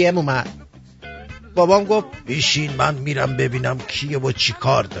بود پی ام اومد. بابام گفت بشین من میرم ببینم کیه و چی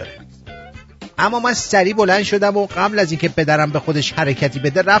کار داره. اما من سریع بلند شدم و قبل از اینکه پدرم به خودش حرکتی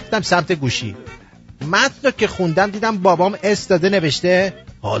بده رفتم سمت گوشی. متن که خوندم دیدم بابام داده نوشته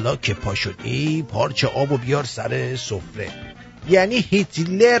حالا که پا شدی پارچه آبو بیار سر سفره. یعنی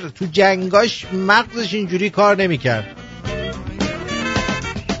هیتلر تو جنگاش مغزش اینجوری کار نمی‌کرد.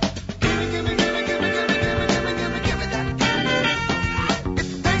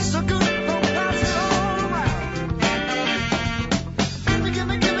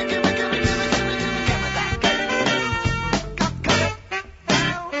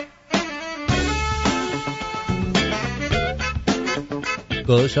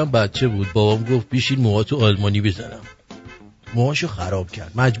 داداشم بچه بود، بابام گفت بیشین موهاتو آلمانی بزنم. موهاشو خراب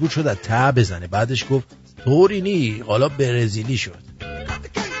کرد، مجبور شد از ته بزنه. بعدش گفت طوری نی، حالا برزیلی شد.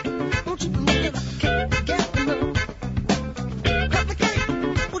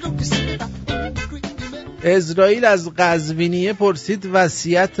 اسرائیل از قزوینیه پرسید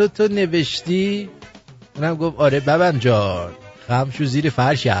وصیتتو نوشتی؟ اونم گفت آره بابام جان، خم شو زیر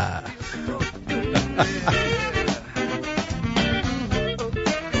فرش.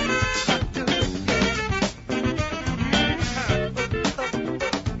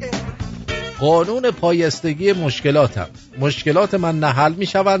 قانون پایستگی مشکلاتم. مشکلات من نه حل می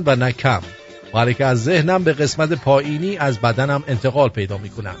شوند و نه کم، بلکه از ذهنم به قسمت پایینی از بدنم انتقال پیدا می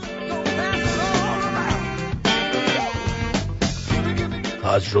کنم.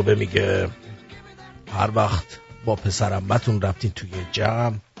 تجربه میگه هر وقت با پسرعمتون رفتین توی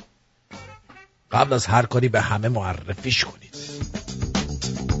جمع، قبل از هر کاری به همه معرفیش کنید.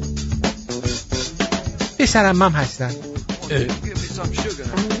 پسرعمم هستن.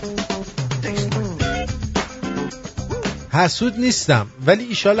 حسود نیستم، ولی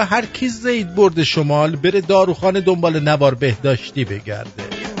ایشالا هر کی زید برد شمال بره داروخانه دنبال نوار بهداشتی بگرده.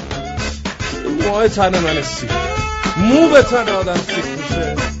 موهای تن من سیخ، مو به تن آدم سیخ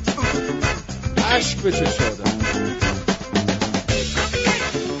میشه، عشق به چشم آدم.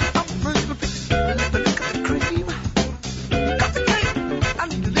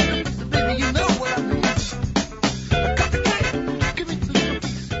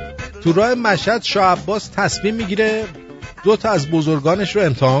 تو راه مشهد شاه عباس تصمیم میگیره 2 از بزرگانش رو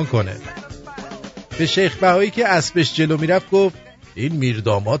امتحان کنه. به شیخ بهایی که اسبش جلو میرفت گفت این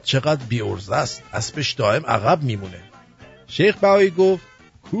میرداماد چقدر بی‌عرضه است، اسبش دائم عقب میمونه. شیخ بهایی گفت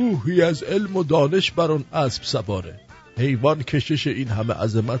کوهی از علم و دانش بر اون اسب سواره، حیوان کشش این همه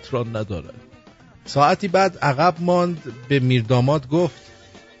عظمت را نداره. ساعتی بعد عقب ماند، به میرداماد گفت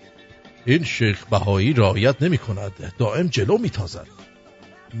این شیخ بهایی رعایت نمی کند، دائم جلو میتازد.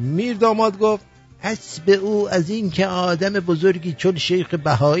 میرداماد گفت اسب او از این که آدم بزرگی چون شیخ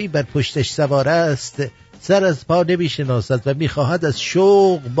بهایی بر پشتش سوار است سر از پا نمیشناسد و میخواهد از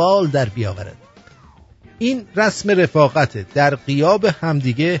شوق بال در بیاورد. این رسم رفاقته، در غیاب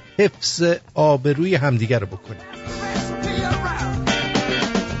همدیگه حفظ آبروی همدیگه رو بکنیم.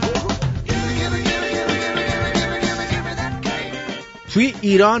 توی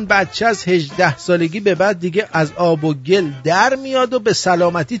ایران بچه از 18 سالگی به بعد دیگه از آب و گل در میاد و به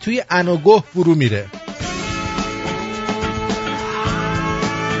سلامتی توی انوگه فرو میره.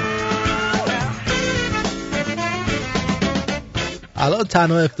 الان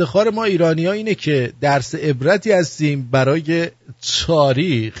تنها افتخار ما ایرانی‌ها اینه که درس عبرتی هستیم برای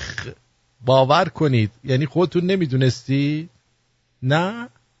تاریخ. باور کنید، یعنی خودتون نمیدونستی؟ نه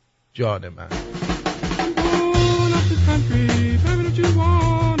جان من.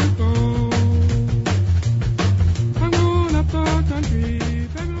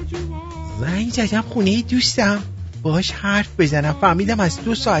 زنگ زدم خونه دوستم باهاش حرف بزنم، فهمیدم از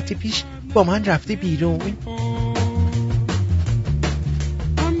 2 ساعت پیش با من رفته بیرون.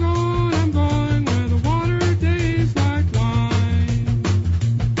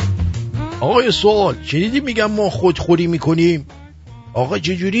 آقای سوال شنیدی میگم ما خودخوری میکنیم؟ آقا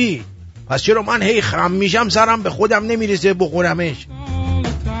چجوری؟ پس چرا من هی خم میشم سرم به خودم نمیرسه بخورمش؟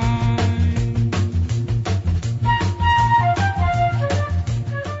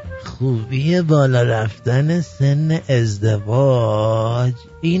 خوبی بالا رفتن سن ازدواج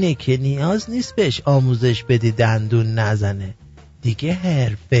اینه که نیاز نیست بهش آموزش بدی دندون نزنه، دیگه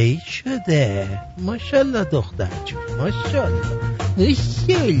حرفه‌ای شده. ماشاءالله دختر جون، ماشاءالله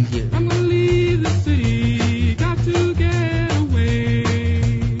ماشاءالله.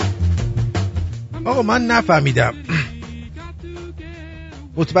 آقا من نفهمیدم،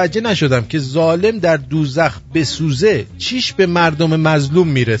 متوجه نشدم که ظالم در دوزخ بسوزه چیش به مردم مظلوم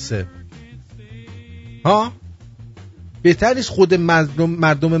میرسه؟ ها؟ بهتر نیست خود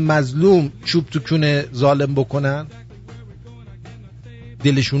مردم مظلوم چوب تو کونه ظالم بکنن؟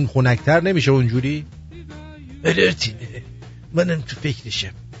 دلشون خنک‌تر نمیشه اونجوری؟ ارتینه منم تو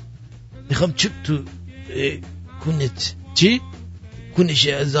فکرشم، میخوام چوب تو کونت چی؟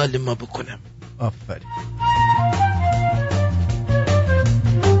 کونش ظالم ما بکنم. آفرین.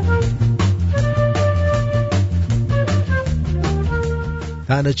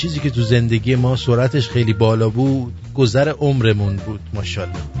 تنها چیزی که تو زندگی ما سرعتش خیلی بالا بود گذر عمرمون بود.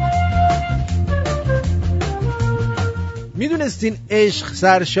 ماشاءالله. میدونستین عشق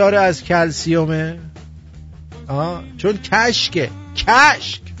سرشار از کلسیومه؟ چون کشکه،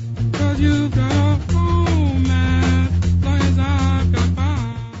 کشک.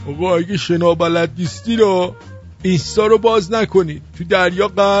 آقا اگه شنا بلد نیستی رو اینستا رو باز نکنید، تو دریا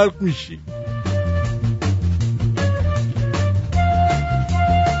غرق میشی.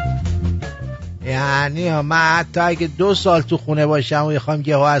 یعنی من حتی اگه 2 سال تو خونه باشم و بخوام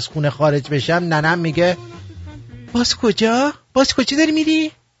یهو از خونه خارج بشم ننم میگه باز کجا داری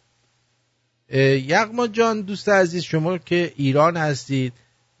میری؟ یغما جان دوست عزیز، شما که ایران هستید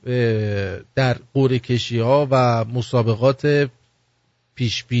در قرعه کشی ها و مسابقات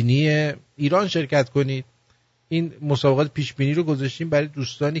پیشبینی ایران شرکت کنید. این مسابقات پیشبینی رو گذاشتیم برای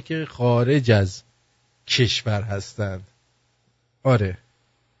دوستانی که خارج از کشور هستند. آره،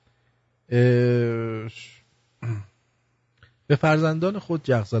 به فرزندان خود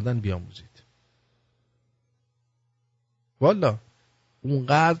جغ زدن بیاموزید. والا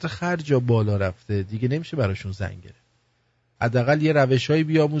اونقدر خرجا بالا رفته دیگه نمیشه براشون زنگ گرفت. حداقل یه روشایی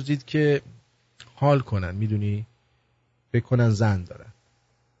بیاموزید که حال کنن، میدونی، بکنن زن دارن.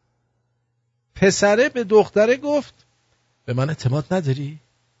 پسره به دختره گفت به من اعتماد نداری؟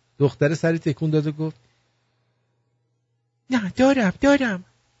 دختره سری تکون داد و گفت نه دارم.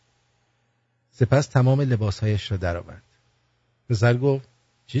 سپس تمام لباسهایش را درآورد. پسر گفت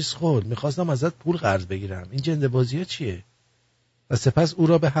چیز خورد، میخواستم ازت پول قرض بگیرم، این جنده بازی ها چیه؟ و سپس او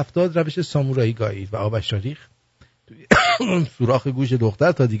را به 70 روش سامورایی گایید و آبش را ریخت توی سوراخ گوش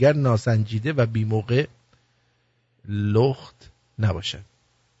دختر تا دیگر ناسنجیده و بی موقع لخت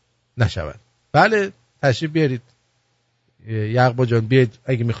نشود. بله تشریف بیارید یعقوب جان، بیاید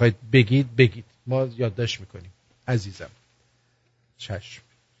اگه میخواید بگید ما یادداشت میکنیم عزیزم. چشم.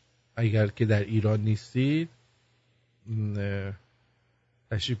 اگر که در ایران نیستید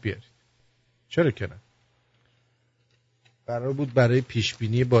تشریف بیارید. چرا که نه؟ قرار بود برای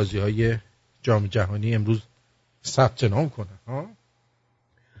پیشبینی بازی‌های جام جهانی امروز ثبت نام کنن.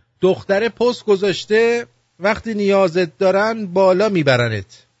 دختره پست گذاشته وقتی نیازت دارن بالا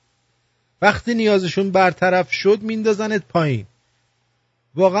میبرنت، وقتی نیازشون برطرف شد میندازنت پایین.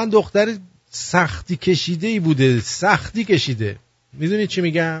 واقعا دختر سختی کشیده‌ای بوده، سختی کشیده. میدونی چی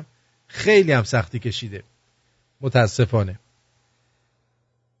میگم؟ خیلی هم سختی کشیده متاسفانه.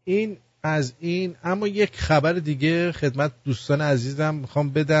 این از این. اما یک خبر دیگه خدمت دوستان عزیزم میخوام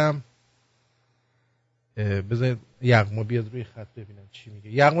بدم. بذارید یغما بیاد روی خط ببینم چی میگه.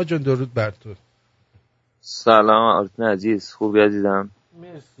 یغما جان درود بر تو. سلام آرتین عزیز، خوبی عزیزم؟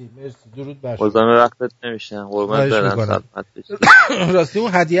 مرسی درود بر شما. بازم وقتت نمیشه قربونت برم. راستی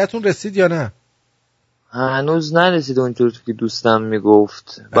اون هدیه‌تون رسید یا نه؟ هنوز نرسید اونجور که دوستم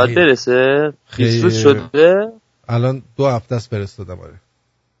میگفت. باید برسه؟ 20 روز شده؟ الان 2 هفته است فرستادم. آره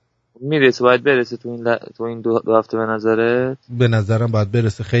میرسه، باید برسه تو این 2 هفته به نظرت؟ به نظرم باید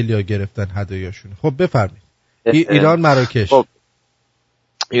برسه، خیلی ها گرفتن هدایاشون. خب بفرمایید. ایران مراکش. خب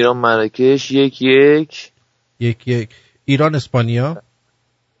ایران مراکش 1-1. ایران اسپانیا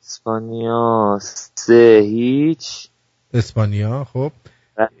 3-0 اسپانیا. خب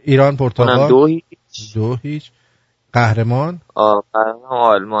ایران پرتغال 2-0. قهرمان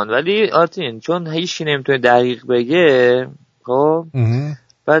آلمان. ولی آرتین چون هیچی نمیتونه دقیق بگه، خب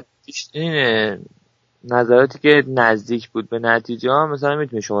بعد این نظراتی که نزدیک بود به نتیجه ها مثلا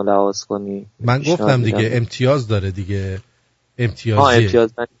میتونی شما لحاظ کنی. من گفتم دیگه امتیاز داره دیگه، امتیازیه.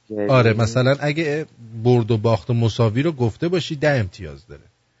 آره مثلا اگه برد و باخت و مساوی رو گفته باشی 10 امتیاز داره.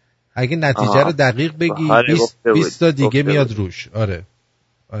 اگه نتیجه رو دقیق بگی 20 تا دیگه میاد روش. آره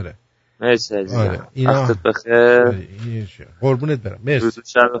مرسی عزیزم. وقتت بخیر. قربونت برم. مرسی.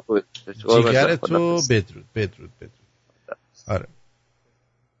 جیگر تو بدرود. آره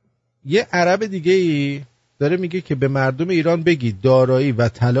یه عرب دیگه ای داره میگه که به مردم ایران بگید دارایی و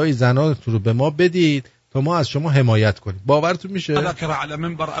طلای زنانتون رو به ما بدید تا ما از شما حمایت کنیم. باورتون میشه؟ ذكر على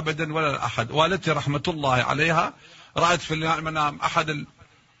منبر ابدا ولا احد. والدتي رحمه الله عليها رأت في المنام احد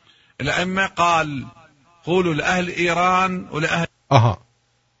الائمه قال قولوا لاهل ایران ولاهل.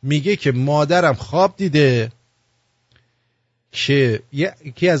 میگه که مادرم خواب دیده که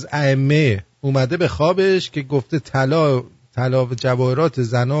یکی از ائمه اومده به خوابش که گفته طلا و جواهرات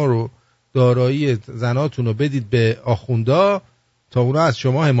زنا رو، دارایی زناتون رو بدید به آخوندا تا اونا از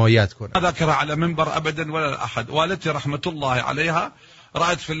شما حمایت کنن. ذكر على منبر ابدا ولا احد. والدتي رحمه الله عليها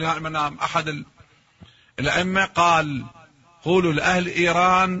رأت في المنام احد الائمه قال قولوا لاهل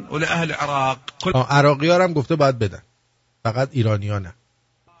ایران ولاهل العراق. عراقی‌ها هم گفته باید بدن، فقط ایرانی‌ها نه.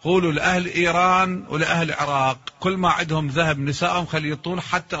 قولوا لأهل إيران ولأهل العراق كل ما عندهم ذهب نسائهم خليطون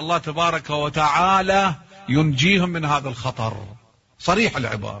حتى الله تبارك وتعالى ينجيهم من هذا الخطر. صريح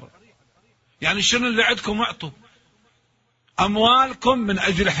العبارة. يعني شنو اللي عندكم اعطوا أموالكم من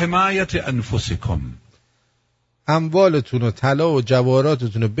أجل حماية أنفسكم. اموالتون و طلا و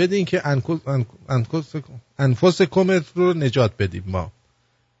جواهراتتون رو بدین که انفسکم رو نجات بدیم ما.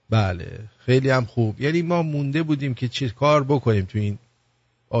 بله خیلی هم خوب. یعنی ما مونده بودیم که چی کار بکنیم تو این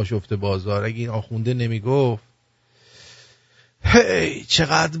آشفته بازار. اگه این آخونده نمیگفت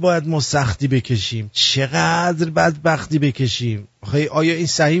چقدر باید ما سختی بکشیم، چقدر بدبختی بکشیم. آیا این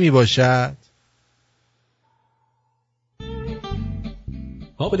صحیح می باشد؟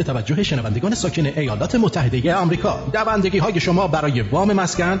 قابل توجه شنوندگان ساکن ایالات متحده آمریکا، دوندگی های شما برای وام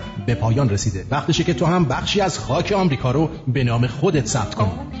مسکن به پایان رسیده. وقتشه که تو هم بخشی از خاک آمریکا رو به نام خودت ثبت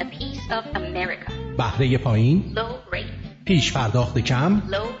کنی. بهره پایین، پیش پرداخت کم،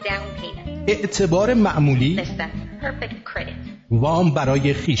 اعتبار معمولی، وام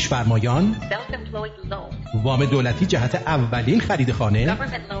برای خیش فرمایان، وام دولتی جهت اولین خرید خانه،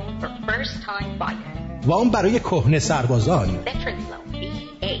 وام برای کهنه سربازان،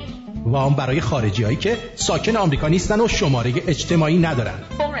 وام برای خارجی هایی که ساکن آمریکا نیستن و شماره اجتماعی ندارن.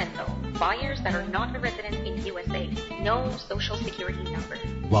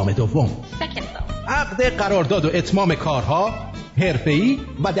 وام دوم، عقد قرارداد و اتمام کارها حرفه‌ای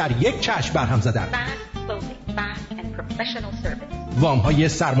و در یک چشم برهم زدن. وام های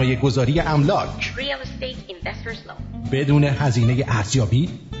سرمایه گذاری املاک بدون هزینه ارزیابی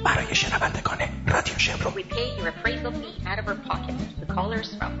برای شنوندگان رادیو شمرو.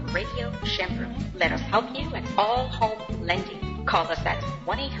 Call us at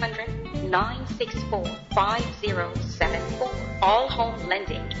 1-800-964-5074.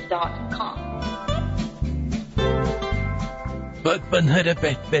 allhomelending.com. باید هر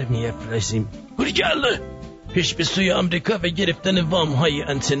بهتر میفرستیم گریجاله پیش به سوی آمریکا و گرفتن وام های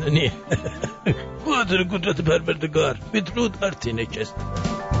انسانی. قدرت پروردگار. بدرود آرتینکست.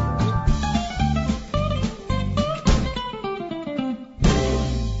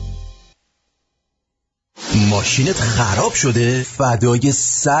 ماشینت خراب شده؟ فدای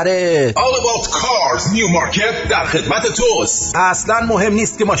سرت. All About Cars New Market در خدمت توست. اصلا مهم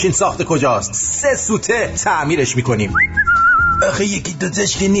نیست که ماشین ساخت کجاست، 3 سوته تعمیرش میکنیم. آخه یکی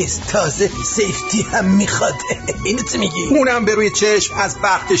دوتاش که نیست، تازه سیفتی هم میخواد. اینو چی میگی؟ اونم به روی چشم از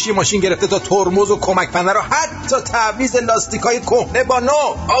برقکشی ماشین گرفته تا ترمز و کمک پنه رو، حتی تعویض لاستیکای کهنه با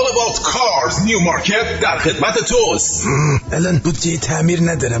نو. All About Cars New Market در خدمت توست. الان بودجه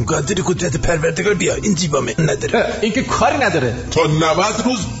تعمیر ندارم، قادر قدرت پروردگار بیا این جیبامه نداره. این که کاری نداره. تا 90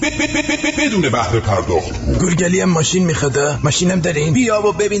 روز بدون بهره پرداخت. گورگلی هم ماشین میخواد. ماشینم داریم. بیا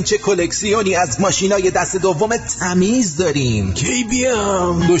و ببین چه کلکسیونی از ماشینای دست دوم تمیز داریم. کی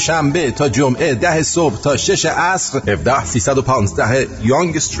بیام؟ دوشنبه تا جمعه 10 صبح تا 6 عصر 17315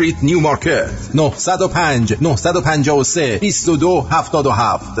 یانگ استریت نیو مارکت 905 953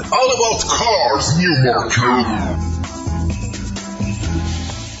 2277. All about cars New Market.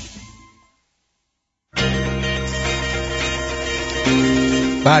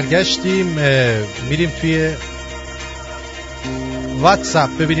 برگشتیم میریم توی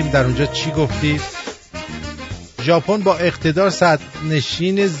واتساپ ببینیم در اونجا چی گفتید. ژاپن با اقتدار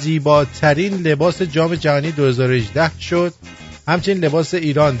صدرنشین زیباترین لباس جام جهانی 2018 شد. همچنین لباس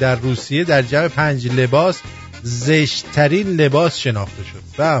ایران در روسیه در جمع 5 لباس زشت‌ترین لباس شناخته شد.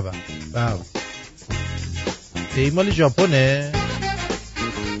 بابا ایمال ژاپنه.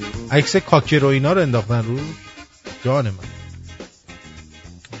 عکس کاکر و اینا رو انداختن روش. جان من.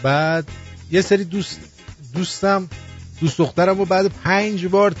 بعد یه سری دوست دخترم رو بعد 5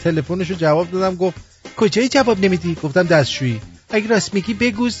 بار تلفنشو جواب دادم، گفت کجایی جواب نمیدی؟ گفتم دستشویی. اگه راست میگی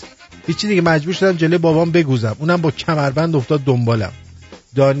بگوز. هیچی دیگه مجبور شدم جلوی بابام بگوزم، اونم با کمربند افتاد دنبالم.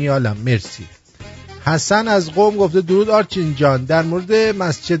 دانیالم مرسی. حسن از قم گفته درود آرچین جان، در مورد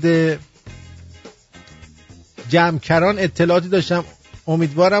مسجد جمکران اطلاعاتی داشتم،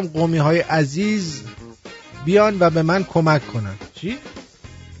 امیدوارم قومی های عزیز بیان و به من کمک کنن. چی؟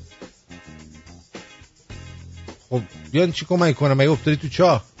 خب بیان چی کمک کنن؟ مگه افتادی تو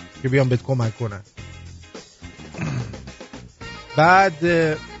چاه که بیان بهت کمک کنن؟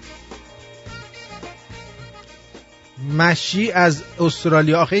 بعد مشی از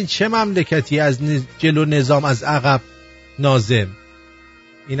استرالیا، آخه این چه مملکتی از جلو نظام از عقب ناظم.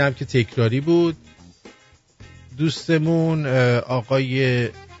 اینم که تکراری بود. دوستمون آقای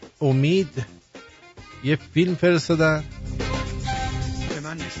امید یه فیلم فرستادن به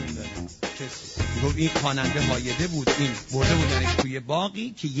من نشون داد. گفت این خواننده هایده بود، این برده بودنش توی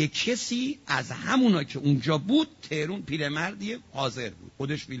باقی که یک کسی از همونا که اونجا بود تهرون پیرمردی حاضر بود،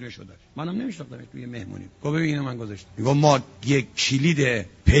 خودش فیلمشو داشت، منم نمیشناختمش، توی مهمونی. گفت ببین اینو من گذاشتم. میگم ما یک کلید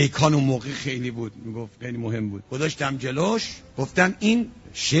پیکان اون موقع خیلی بود، میگفت خیلی مهم بود، گذاشتم جلوش، گفتم این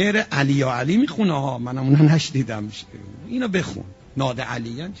شعر علی یا علی میخونه ها، منم اونو نشنیدم، اینو بخون. ناد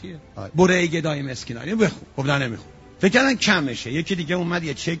علیان چیه؟ برای گدای مسکینانی بخون. گفتم نمیخون. فکر کردن کمشه. یکی دیگه اومد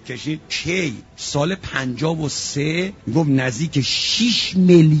یه چک کشید، کی سال 53 گفت نزدیک 6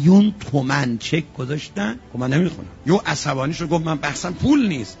 میلیون تومان چک گذاشتن. خب من نمیخونم. یو عصبانیش رو گفت من بحثم پول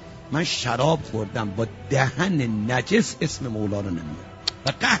نیست، من شراب خوردم با دهن نجس اسم مولا رو نمیارم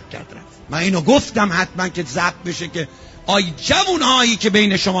و قهر کرد رفت. من اینو گفتم حتما که ضبط بشه که آی جوونهایی که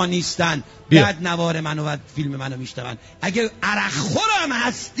بین شما نیستن بعد نوار منو و فیلم منو میشنون، اگه عرق خورم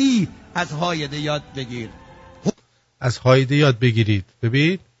هستی از هایده یاد بگیر. از هایده یاد بگیرید.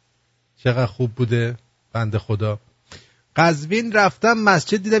 ببین چقدر خوب بوده بنده خدا. قزوین رفتم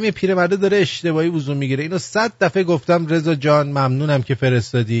مسجد دیدم یه پیرمرده داره اشتباهی وضو میگیره. اینو 100 دفعه گفتم رضا جان ممنونم که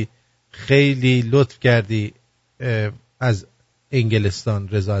فرستادی، خیلی لطف کردی. از انگلستان،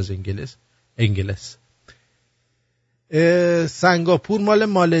 رضا از انگلس. سنگاپور مال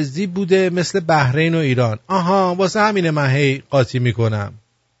مالزی بوده مثل بحرین و ایران. آها واسه همینه من هی قاطی میکنم.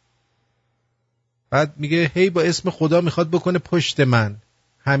 بعد میگه هی با اسم خدا میخواد بکنه پشت من.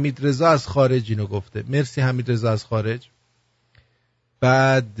 حمید رضا از خارج اینو گفته. مرسی حمید رضا از خارج.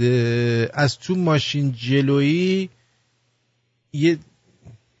 بعد از تو ماشین جلویی یه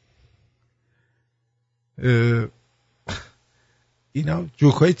اینا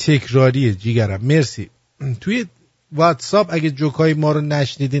جوکای تکراریه جیگرم. مرسی. توی واتساپ اگه جوکای ما رو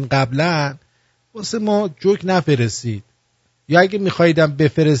نشنیدین قبلا واسه ما جوک نفرستید، یا اگه میخواییدم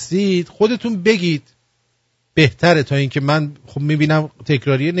بفرستید خودتون بگید بهتره، تا اینکه من خب میبینم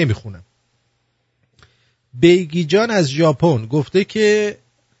تکراریه نمیخونم. بیگی جان از ژاپن گفته که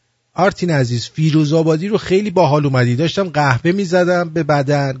آرتین عزیز فیروزآبادی رو خیلی باحال اومدی، داشتم قهوه میزدم به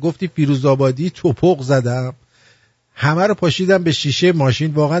بدن گفتی فیروزآبادی توپق زدم، همه رو پاشیدم به شیشه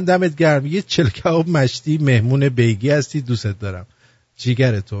ماشین، واقعا دمت گرم. یه چلکاب مشتی مهمون بیگی هستی، دوست دارم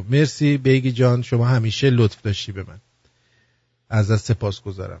جیگر تو. مرسی بیگی جان، شما همیشه لطف داشتی به من، از سپاس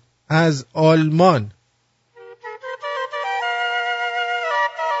گذارم. از آلمان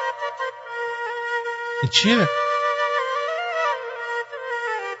این چیه؟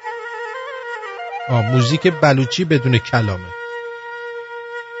 موزیک بلوچی بدون کلامه.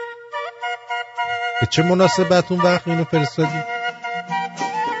 به چه مناسبت اون وقت اینو فرستادی؟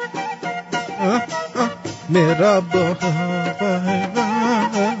 مرابا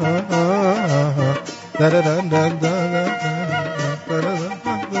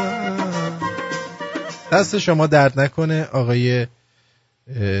دست شما درد نکنه. آقای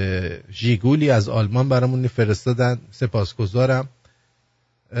ژیگولی از آلمان برامون فرستادن، سپاسگزارم.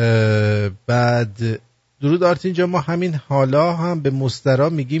 بعد درود آرتین جان، ما همین حالا هم به مسترا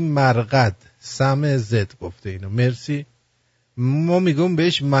میگیم مرقد. سم زد گفته اینو، مرسی. ما میگم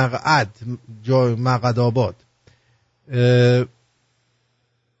بهش مقعد، جای مقعد آباد.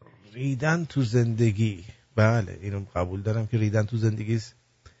 ریدن تو زندگی، بله اینو قبول دارم که ریدن تو زندگی است.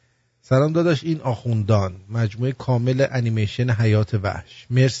 سلام داداش، این آخوندان، مجموعه کامل انیمیشن حیات وحش،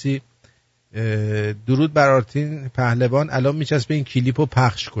 مرسی. درود بر آرتین پهلوان، الان میچسبه این کلیپو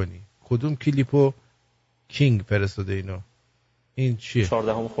پخش کنی. کدوم کلیپو؟ کینگ فرستاده اینو. این چیه؟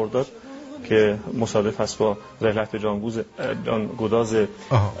 14 خرداد که مصادف است با رحلت جانگداز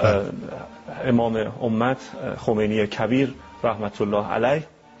امام امت خمینی کبیر رحمت الله علیه.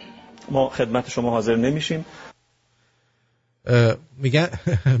 ما خدمت شما حاضر نمیشیم. میگن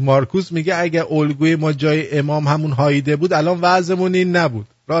مارکوس میگه اگه الگوی ما جای امام همون هایده بود الان وضعمون این نبود.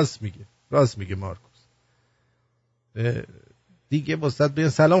 راست میگه مارکوس. دیگه واسط بگم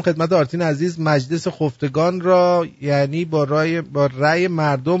سلام خدمت آرتین عزیز، مجلس خفتگان را یعنی با رأی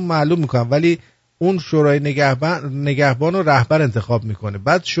مردم معلوم میکنم، ولی اون شورای نگهبان رو رهبر انتخاب میکنه،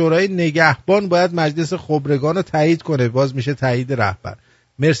 بعد شورای نگهبان باید مجلس خبرگان رو تایید کنه، باز میشه تایید رهبر.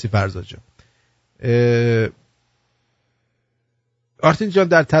 مرسی فرزاد جان. آرتین جان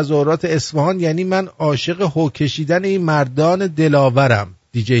در تظاهرات اصفهان یعنی من عاشق هو کشیدن این مردان دلاورم.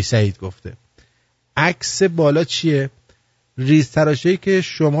 دیجی سعید گفته. عکس بالا چیه؟ ریز تراشه‌ای که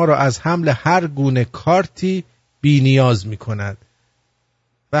شما را از حمل هر گونه کارتی بی نیاز می‌کند.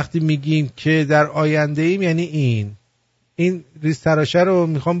 وقتی میگیم که در آینده ایم یعنی این ریز تراشه رو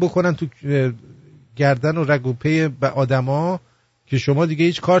میخوام بکنن تو گردن و رگ و پی به آدما که شما دیگه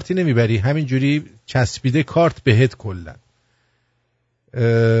هیچ کارتی نمیبری، همینجوری چسبیده کارت بهت کلا.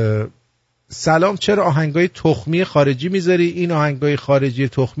 سلام، چرا آهنگای تخمی خارجی میذاری؟ این آهنگای خارجی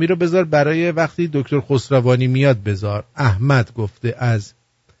تخمی رو بذار برای وقتی دکتر خسروانی میاد بذار. احمد گفته از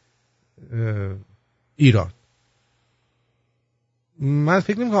ایران. من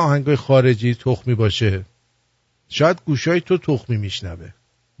فکر نمی‌کنم آهنگای خارجی تخمی باشه، شاید گوشای تو تخمی میشنوه،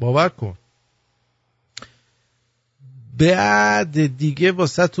 باور کن. بعد دیگه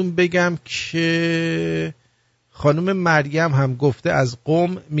واسهتون بگم که خانم مریم هم گفته از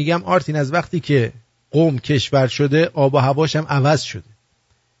قم. میگم آرتین از وقتی که قم کشور شده آب و هواش هم عوض شده،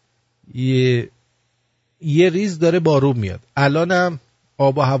 یه ریز داره بارون میاد. الانم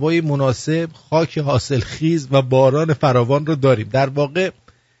آب و هوای مناسب، خاک حاصل خیز و باران فراوان رو داریم. در واقع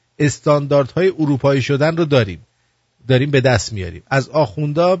استانداردهای اروپایی شدن رو داریم به دست میاریم. از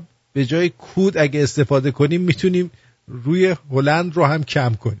آخوندا به جای کود اگه استفاده کنیم میتونیم روی هلند رو هم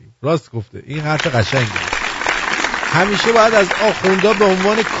کم کنیم. راست گفته، این حرف قشنگه. همیشه باید از آخوندا به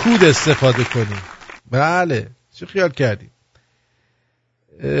عنوان کود استفاده کنیم. بله، چه خیال کردیم؟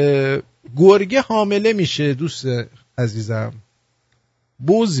 گرگه حامله میشه دوست عزیزم،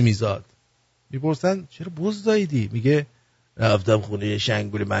 بز میزاد. میپرسن چرا بز زاییدی؟ میگه رفتم خونه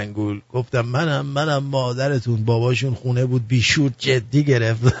شنگول منگول، گفتم منم مادرتون. باباشون خونه بود بیشور جدی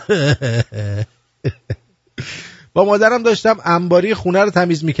گرفت. با مادرم داشتم انباری خونه رو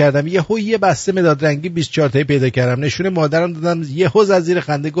تمیز میکردم، یه بسته مداد رنگی 24 تایی پیدا کردم، نشونه مادرم دادم، یهو از زیر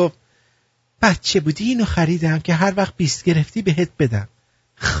خنده گفت بچه بودی اینو خریدم که هر وقت 20 گرفتی بهت بدم.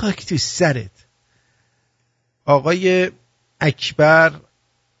 خاک تو سرت. آقای اکبر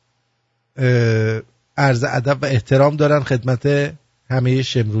عرض ادب و احترام دارن خدمت همه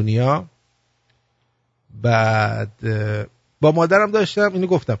شمرونیا. بعد با مادرم داشتم اینو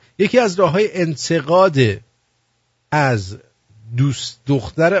گفتم، یکی از راه‌های انتقاد از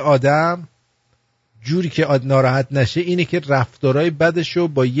دختر آدم جوری که ناراحت نشه اینه که رفتارهای بدشو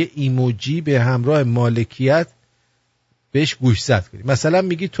با یه ایموجی به همراه مالکیت بهش گوشزد کنی. مثلا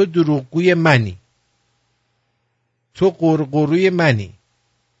میگی تو دروغگوی منی، تو قرقروی منی،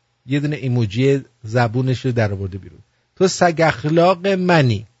 یه دونه ایموجی زبونش رو در آورده بیرون. تو سگ اخلاق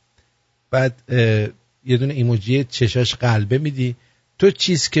منی، بعد یه دونه ایموجی چشاش قلبه میدی. تو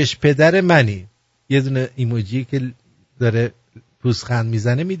چیزکش پدر منی، یه دونه ایموجی که داره پوزخند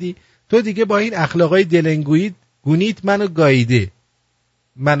میزنه میدی. تو دیگه با این اخلاقای دلنگویی گونیت منو گاییده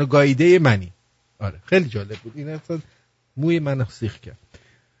منی. آره خیلی جالب بود این، اصلا موی منو سیخ کرد.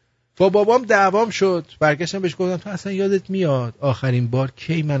 با بابام دعوام شد، برگشتم بهش گفتم تو اصلا یادت میاد آخرین بار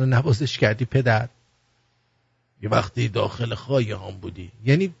کی منو نوازش کردی پدر؟ یه وقتی داخل خایه هم بودی.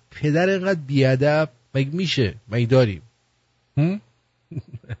 یعنی پدر اینقدر بیادب مگه میشه؟ مگه داریم؟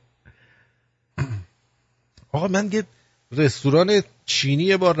 آقا من یه رستوران چینی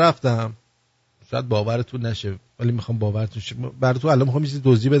یه بار رفتم، شاید باورتون نشه ولی میخوام باورتون شه. براتون الان میخوام یه چیز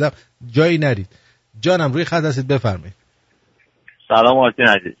دزدی بدم، جایی نرید. جانم روی خط هستید، بفرمایید. سلام آرتین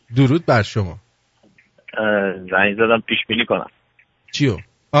عزیز. درود بر شما. زنگ زدم پیش بینی کنم. چیو؟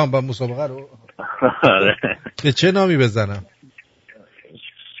 با مسابقه رو. به چه نامی بزنم؟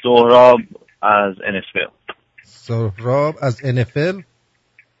 سهراب از NFL. سهراب از NFL؟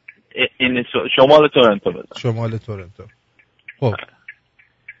 شمال تورنتو بزن. شمال تورنتو. خب.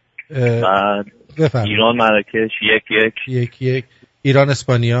 بعد ایران مراکش 1-1. ایران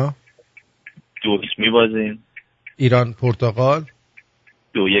اسپانیا 2-2 میبازیم. ایران پرتغال 2-1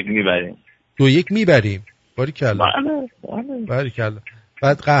 میبریم. 2-1 میبریم. باریکلا. بله. باریکلا.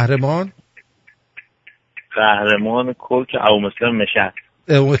 بعد قهرمان کل که ابو مسلم مشهد.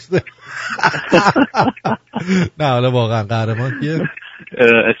 نه حالا واقعا قهرمان کیه؟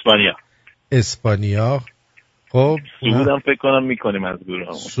 اسپانیا. خب صعودم فکر کنم میکنیم از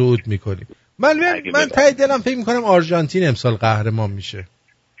گروه. صعود میکنیم. من ته دلم فکر میکنم آرژانتین امسال قهرمان میشه.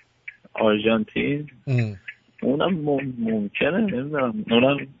 آرژانتین اونم ممکنه، نمیدونم.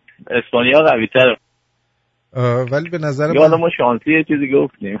 اونم اسپانیا قوی تره، ولی به نظر من ما شانسی یه چیزی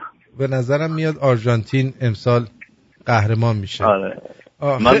گفتیم. به نظرم میاد آرژانتین امسال قهرمان میشه. آره.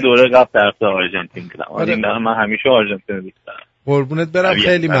 من دوره قبل طرفدار آرژانتین بودم. آره. من همیشه آرژانتین رو دوست دارم. قربونت برم،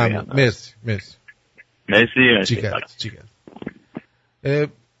 خیلی ممنون. مرسی. چیکار.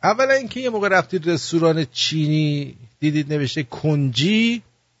 اولا اینکه یه موقع رفتید رستوران چینی دیدید نوشته کنجی،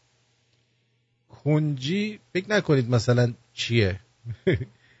 فکر نکنید مثلا چیه.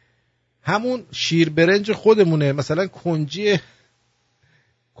 همون شیر برنج خودمونه، مثلا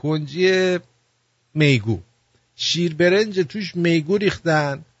کنجی میگو، شیر برنج توش میگو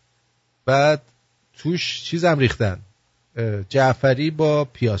ریختن، بعد توش چیزم ریختن، جعفری با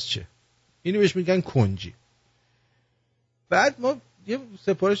پیازچه، اینو بهش میگن کنجی. بعد ما یه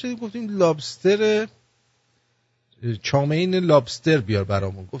سفارش دادیم، گفتیم لابستر، چامین لابستر بیار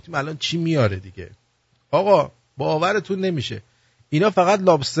برامون. گفتیم الان چی میاره دیگه. آقا باورتون نمیشه، اینا فقط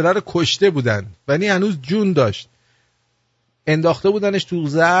لابستر رو کشته بودن ولی هنوز جون داشت، انداخته بودنش تو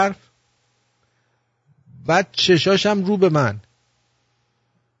ظرف، بعد چشاشم رو به من،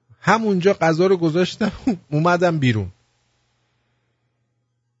 همونجا غذا رو گذاشتم اومدم بیرون.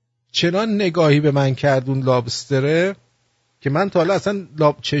 چنان نگاهی به من کردون لابستره که من تا حالا اصلا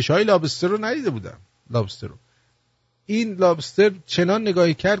چشای لابستر رو ندیده بودم. لابستر رو، این لابستر چنان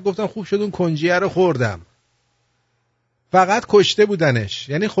نگاهی کرد، گفتم خوب شد اون کنجیه رو خوردم. فقط کشته بودنش،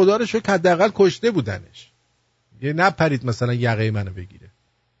 یعنی خدا رو شکر حداقل کشته بودنش، یه نپرید مثلا یقه منو بگیره.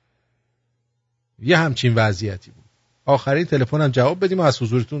 یه همچین وضعیتی بود. آخرین تلفنم جواب بدیم و از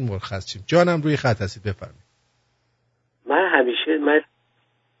حضورتون مرخص شیم. جانم روی خط هستید، بفرمایید. من همیشه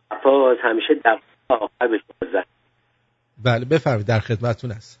آخر بشم. بله بفرمایید، در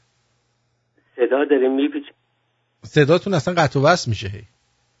خدمتتون هست. صدا داره میپیچه. صداتون اصلا قطع و وصل میشه هی.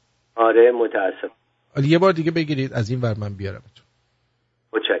 آره متاسفم. یه بار دیگه بگیرید از این ور من بیارمتون.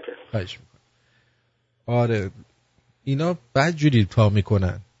 متشکرم. خواهش میکنم. آره اینا بعد جوری تا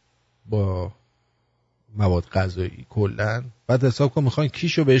میکنن با مواد غذایی کلا، بعد حساب کن میخوان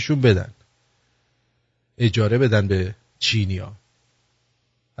کیشو بهشون بدن، اجاره بدن به چینیا.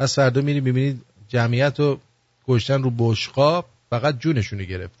 از فردا میری میبینید جمعیت رو گشتن رو بشقاب، فقط جونشونو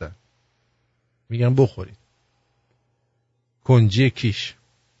گرفتن، میگن بخورید. کنجی کیش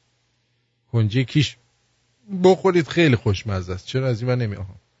بخورید، خیلی خوشمزه است. چرا از این من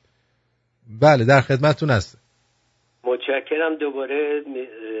نمی‌آهم. بله در خدمتتون هستم. متشکرم. دوباره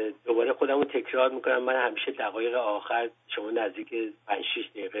خودمو تکرار میکنم. من همیشه دقایق آخر، شما نزدیک 5-6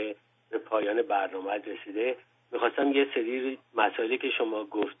 دقیقه به پایان برنامه رسیده، میخواستم یه سری مسائلی که شما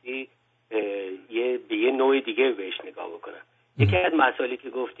گفتی به یه نوع دیگه بهش نگاه بکنم. یکی از مسائلی که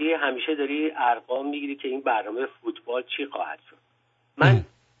گفتی، همیشه داری ارقام میگیری که این برنامه فوتبال چی خواهد شد. من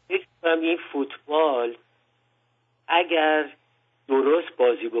فکر کنم این فوتبال اگر درست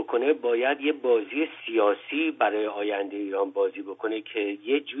بازی بکنه، باید یه بازی سیاسی برای آینده ایران بازی بکنه که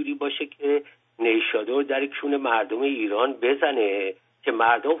یه جوری باشه که نیشادور در کون مردم ایران بزنه که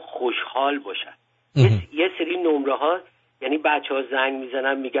مردم خوشحال باشن. یه سری نمره ها، یعنی بچه ها زنگ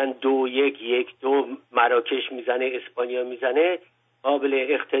میزنن میگن 2-1 1-2 مراکش میزنه، اسپانیا میزنه، قابل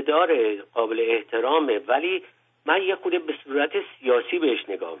اقتداره، قابل احترامه، ولی من یه خود به صورت سیاسی بهش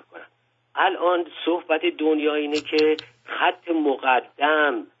نگاه میکنم. الان صحبت دنیا اینه که خط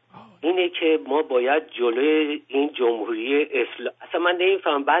مقدم اینه که ما باید جلوی این جمهوری اصلا من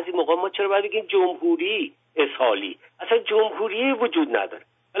نمیفهم بعضی موقع ما چرا باید بگیم جمهوری اسحالی، اصلا جمهوری وجود نداره.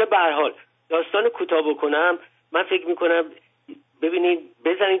 ولی به هر حال داستان کوتاه بکنم، من فکر میکنم ببینید،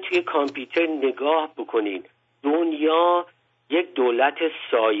 بزنید توی کامپیوتر نگاه بکنید، دنیا یک دولت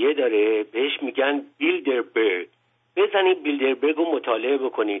سایه داره بهش میگن بیلدربرگ. بزنید بیلدربرگ رو مطالعه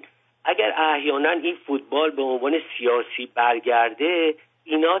بکنید. اگر احیانا این فوتبال به عنوان سیاسی برگرده،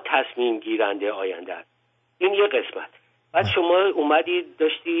 اینا تصمیم گیرنده آینده است. این یه قسمت. بعد شما اومدی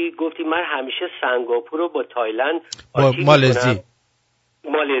داشتی گفتی من همیشه سنگاپور رو با تایلند با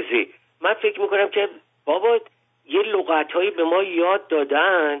مالزی. من فکر میکنم که بابا یه لغتهایی به ما یاد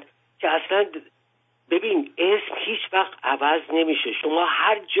دادن که اصلا ببین اسم هیچ وقت عوض نمیشه. شما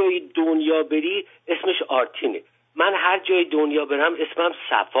هر جای دنیا بری اسمش آرتینه. من هر جای دنیا برم اسمم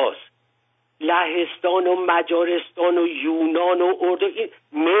صفاست. لهستان و مجارستان و یونان و اردن،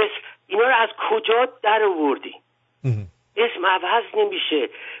 مصر، اینا رو از کجا در آوردی؟ اسم عوض نمیشه.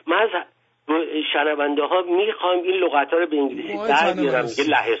 من از شنونده ها میخوام این لغت ها رو به انگلیسی در بیارم. میگه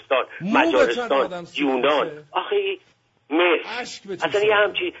لهستان، مجارستان، یونان، آخه مصر، اصلا یه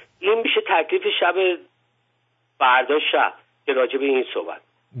همچی. این میشه تکلیف شب فردا شب که راجع به این صحبت.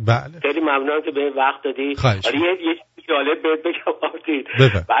 بله. خیلی ممنونم که به وقت دادی. ولی یه جالب بهت بگم آرتین،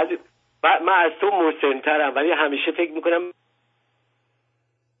 من از تو مسن‌ترم ولی همیشه فکر میکنم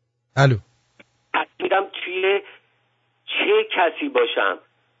میدم توی چه کسی باشم.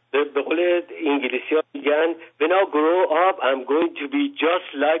 به قول انگلیسی ها میگن when I grow up I'm going to be just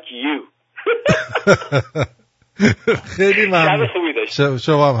like you. خیلی ممنون.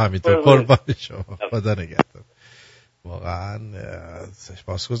 شما هم همینطور. قربان شما. خدا نگهدار. واقعا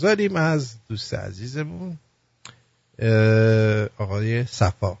سپاسگزاریم از دوست عزیزمون آقای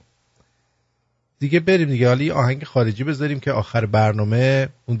صفا. دیگه بریم دیگه. حالا آهنگ خارجی بذاریم که آخر برنامه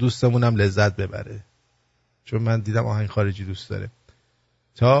اون دوستمون هم لذت ببره، چون من دیدم آهنگ خارجی دوست داره.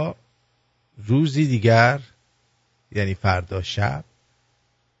 تا روزی دیگر، یعنی فردا شب،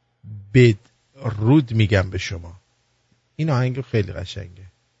 بدرود میگم به شما. این آهنگ خیلی قشنگه.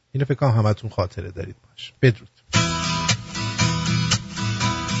 اینو فکر کنم همتون خاطره دارید باش. بدرود.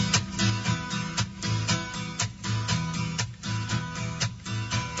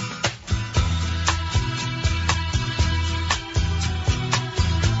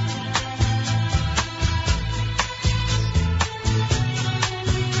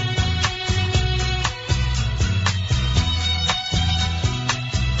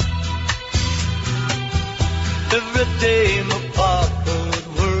 Every day my papa would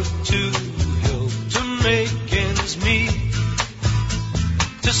work to help to make ends meet,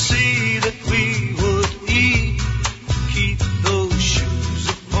 to see that we would eat, keep those shoes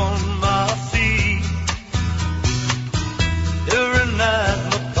upon my feet. Every night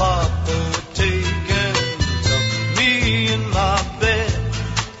my papa would take and tuck me in my bed,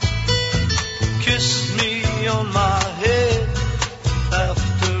 kiss me on my head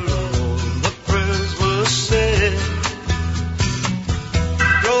after all the prayers were said.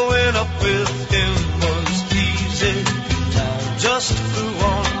 Growing up with him was easy, time just flew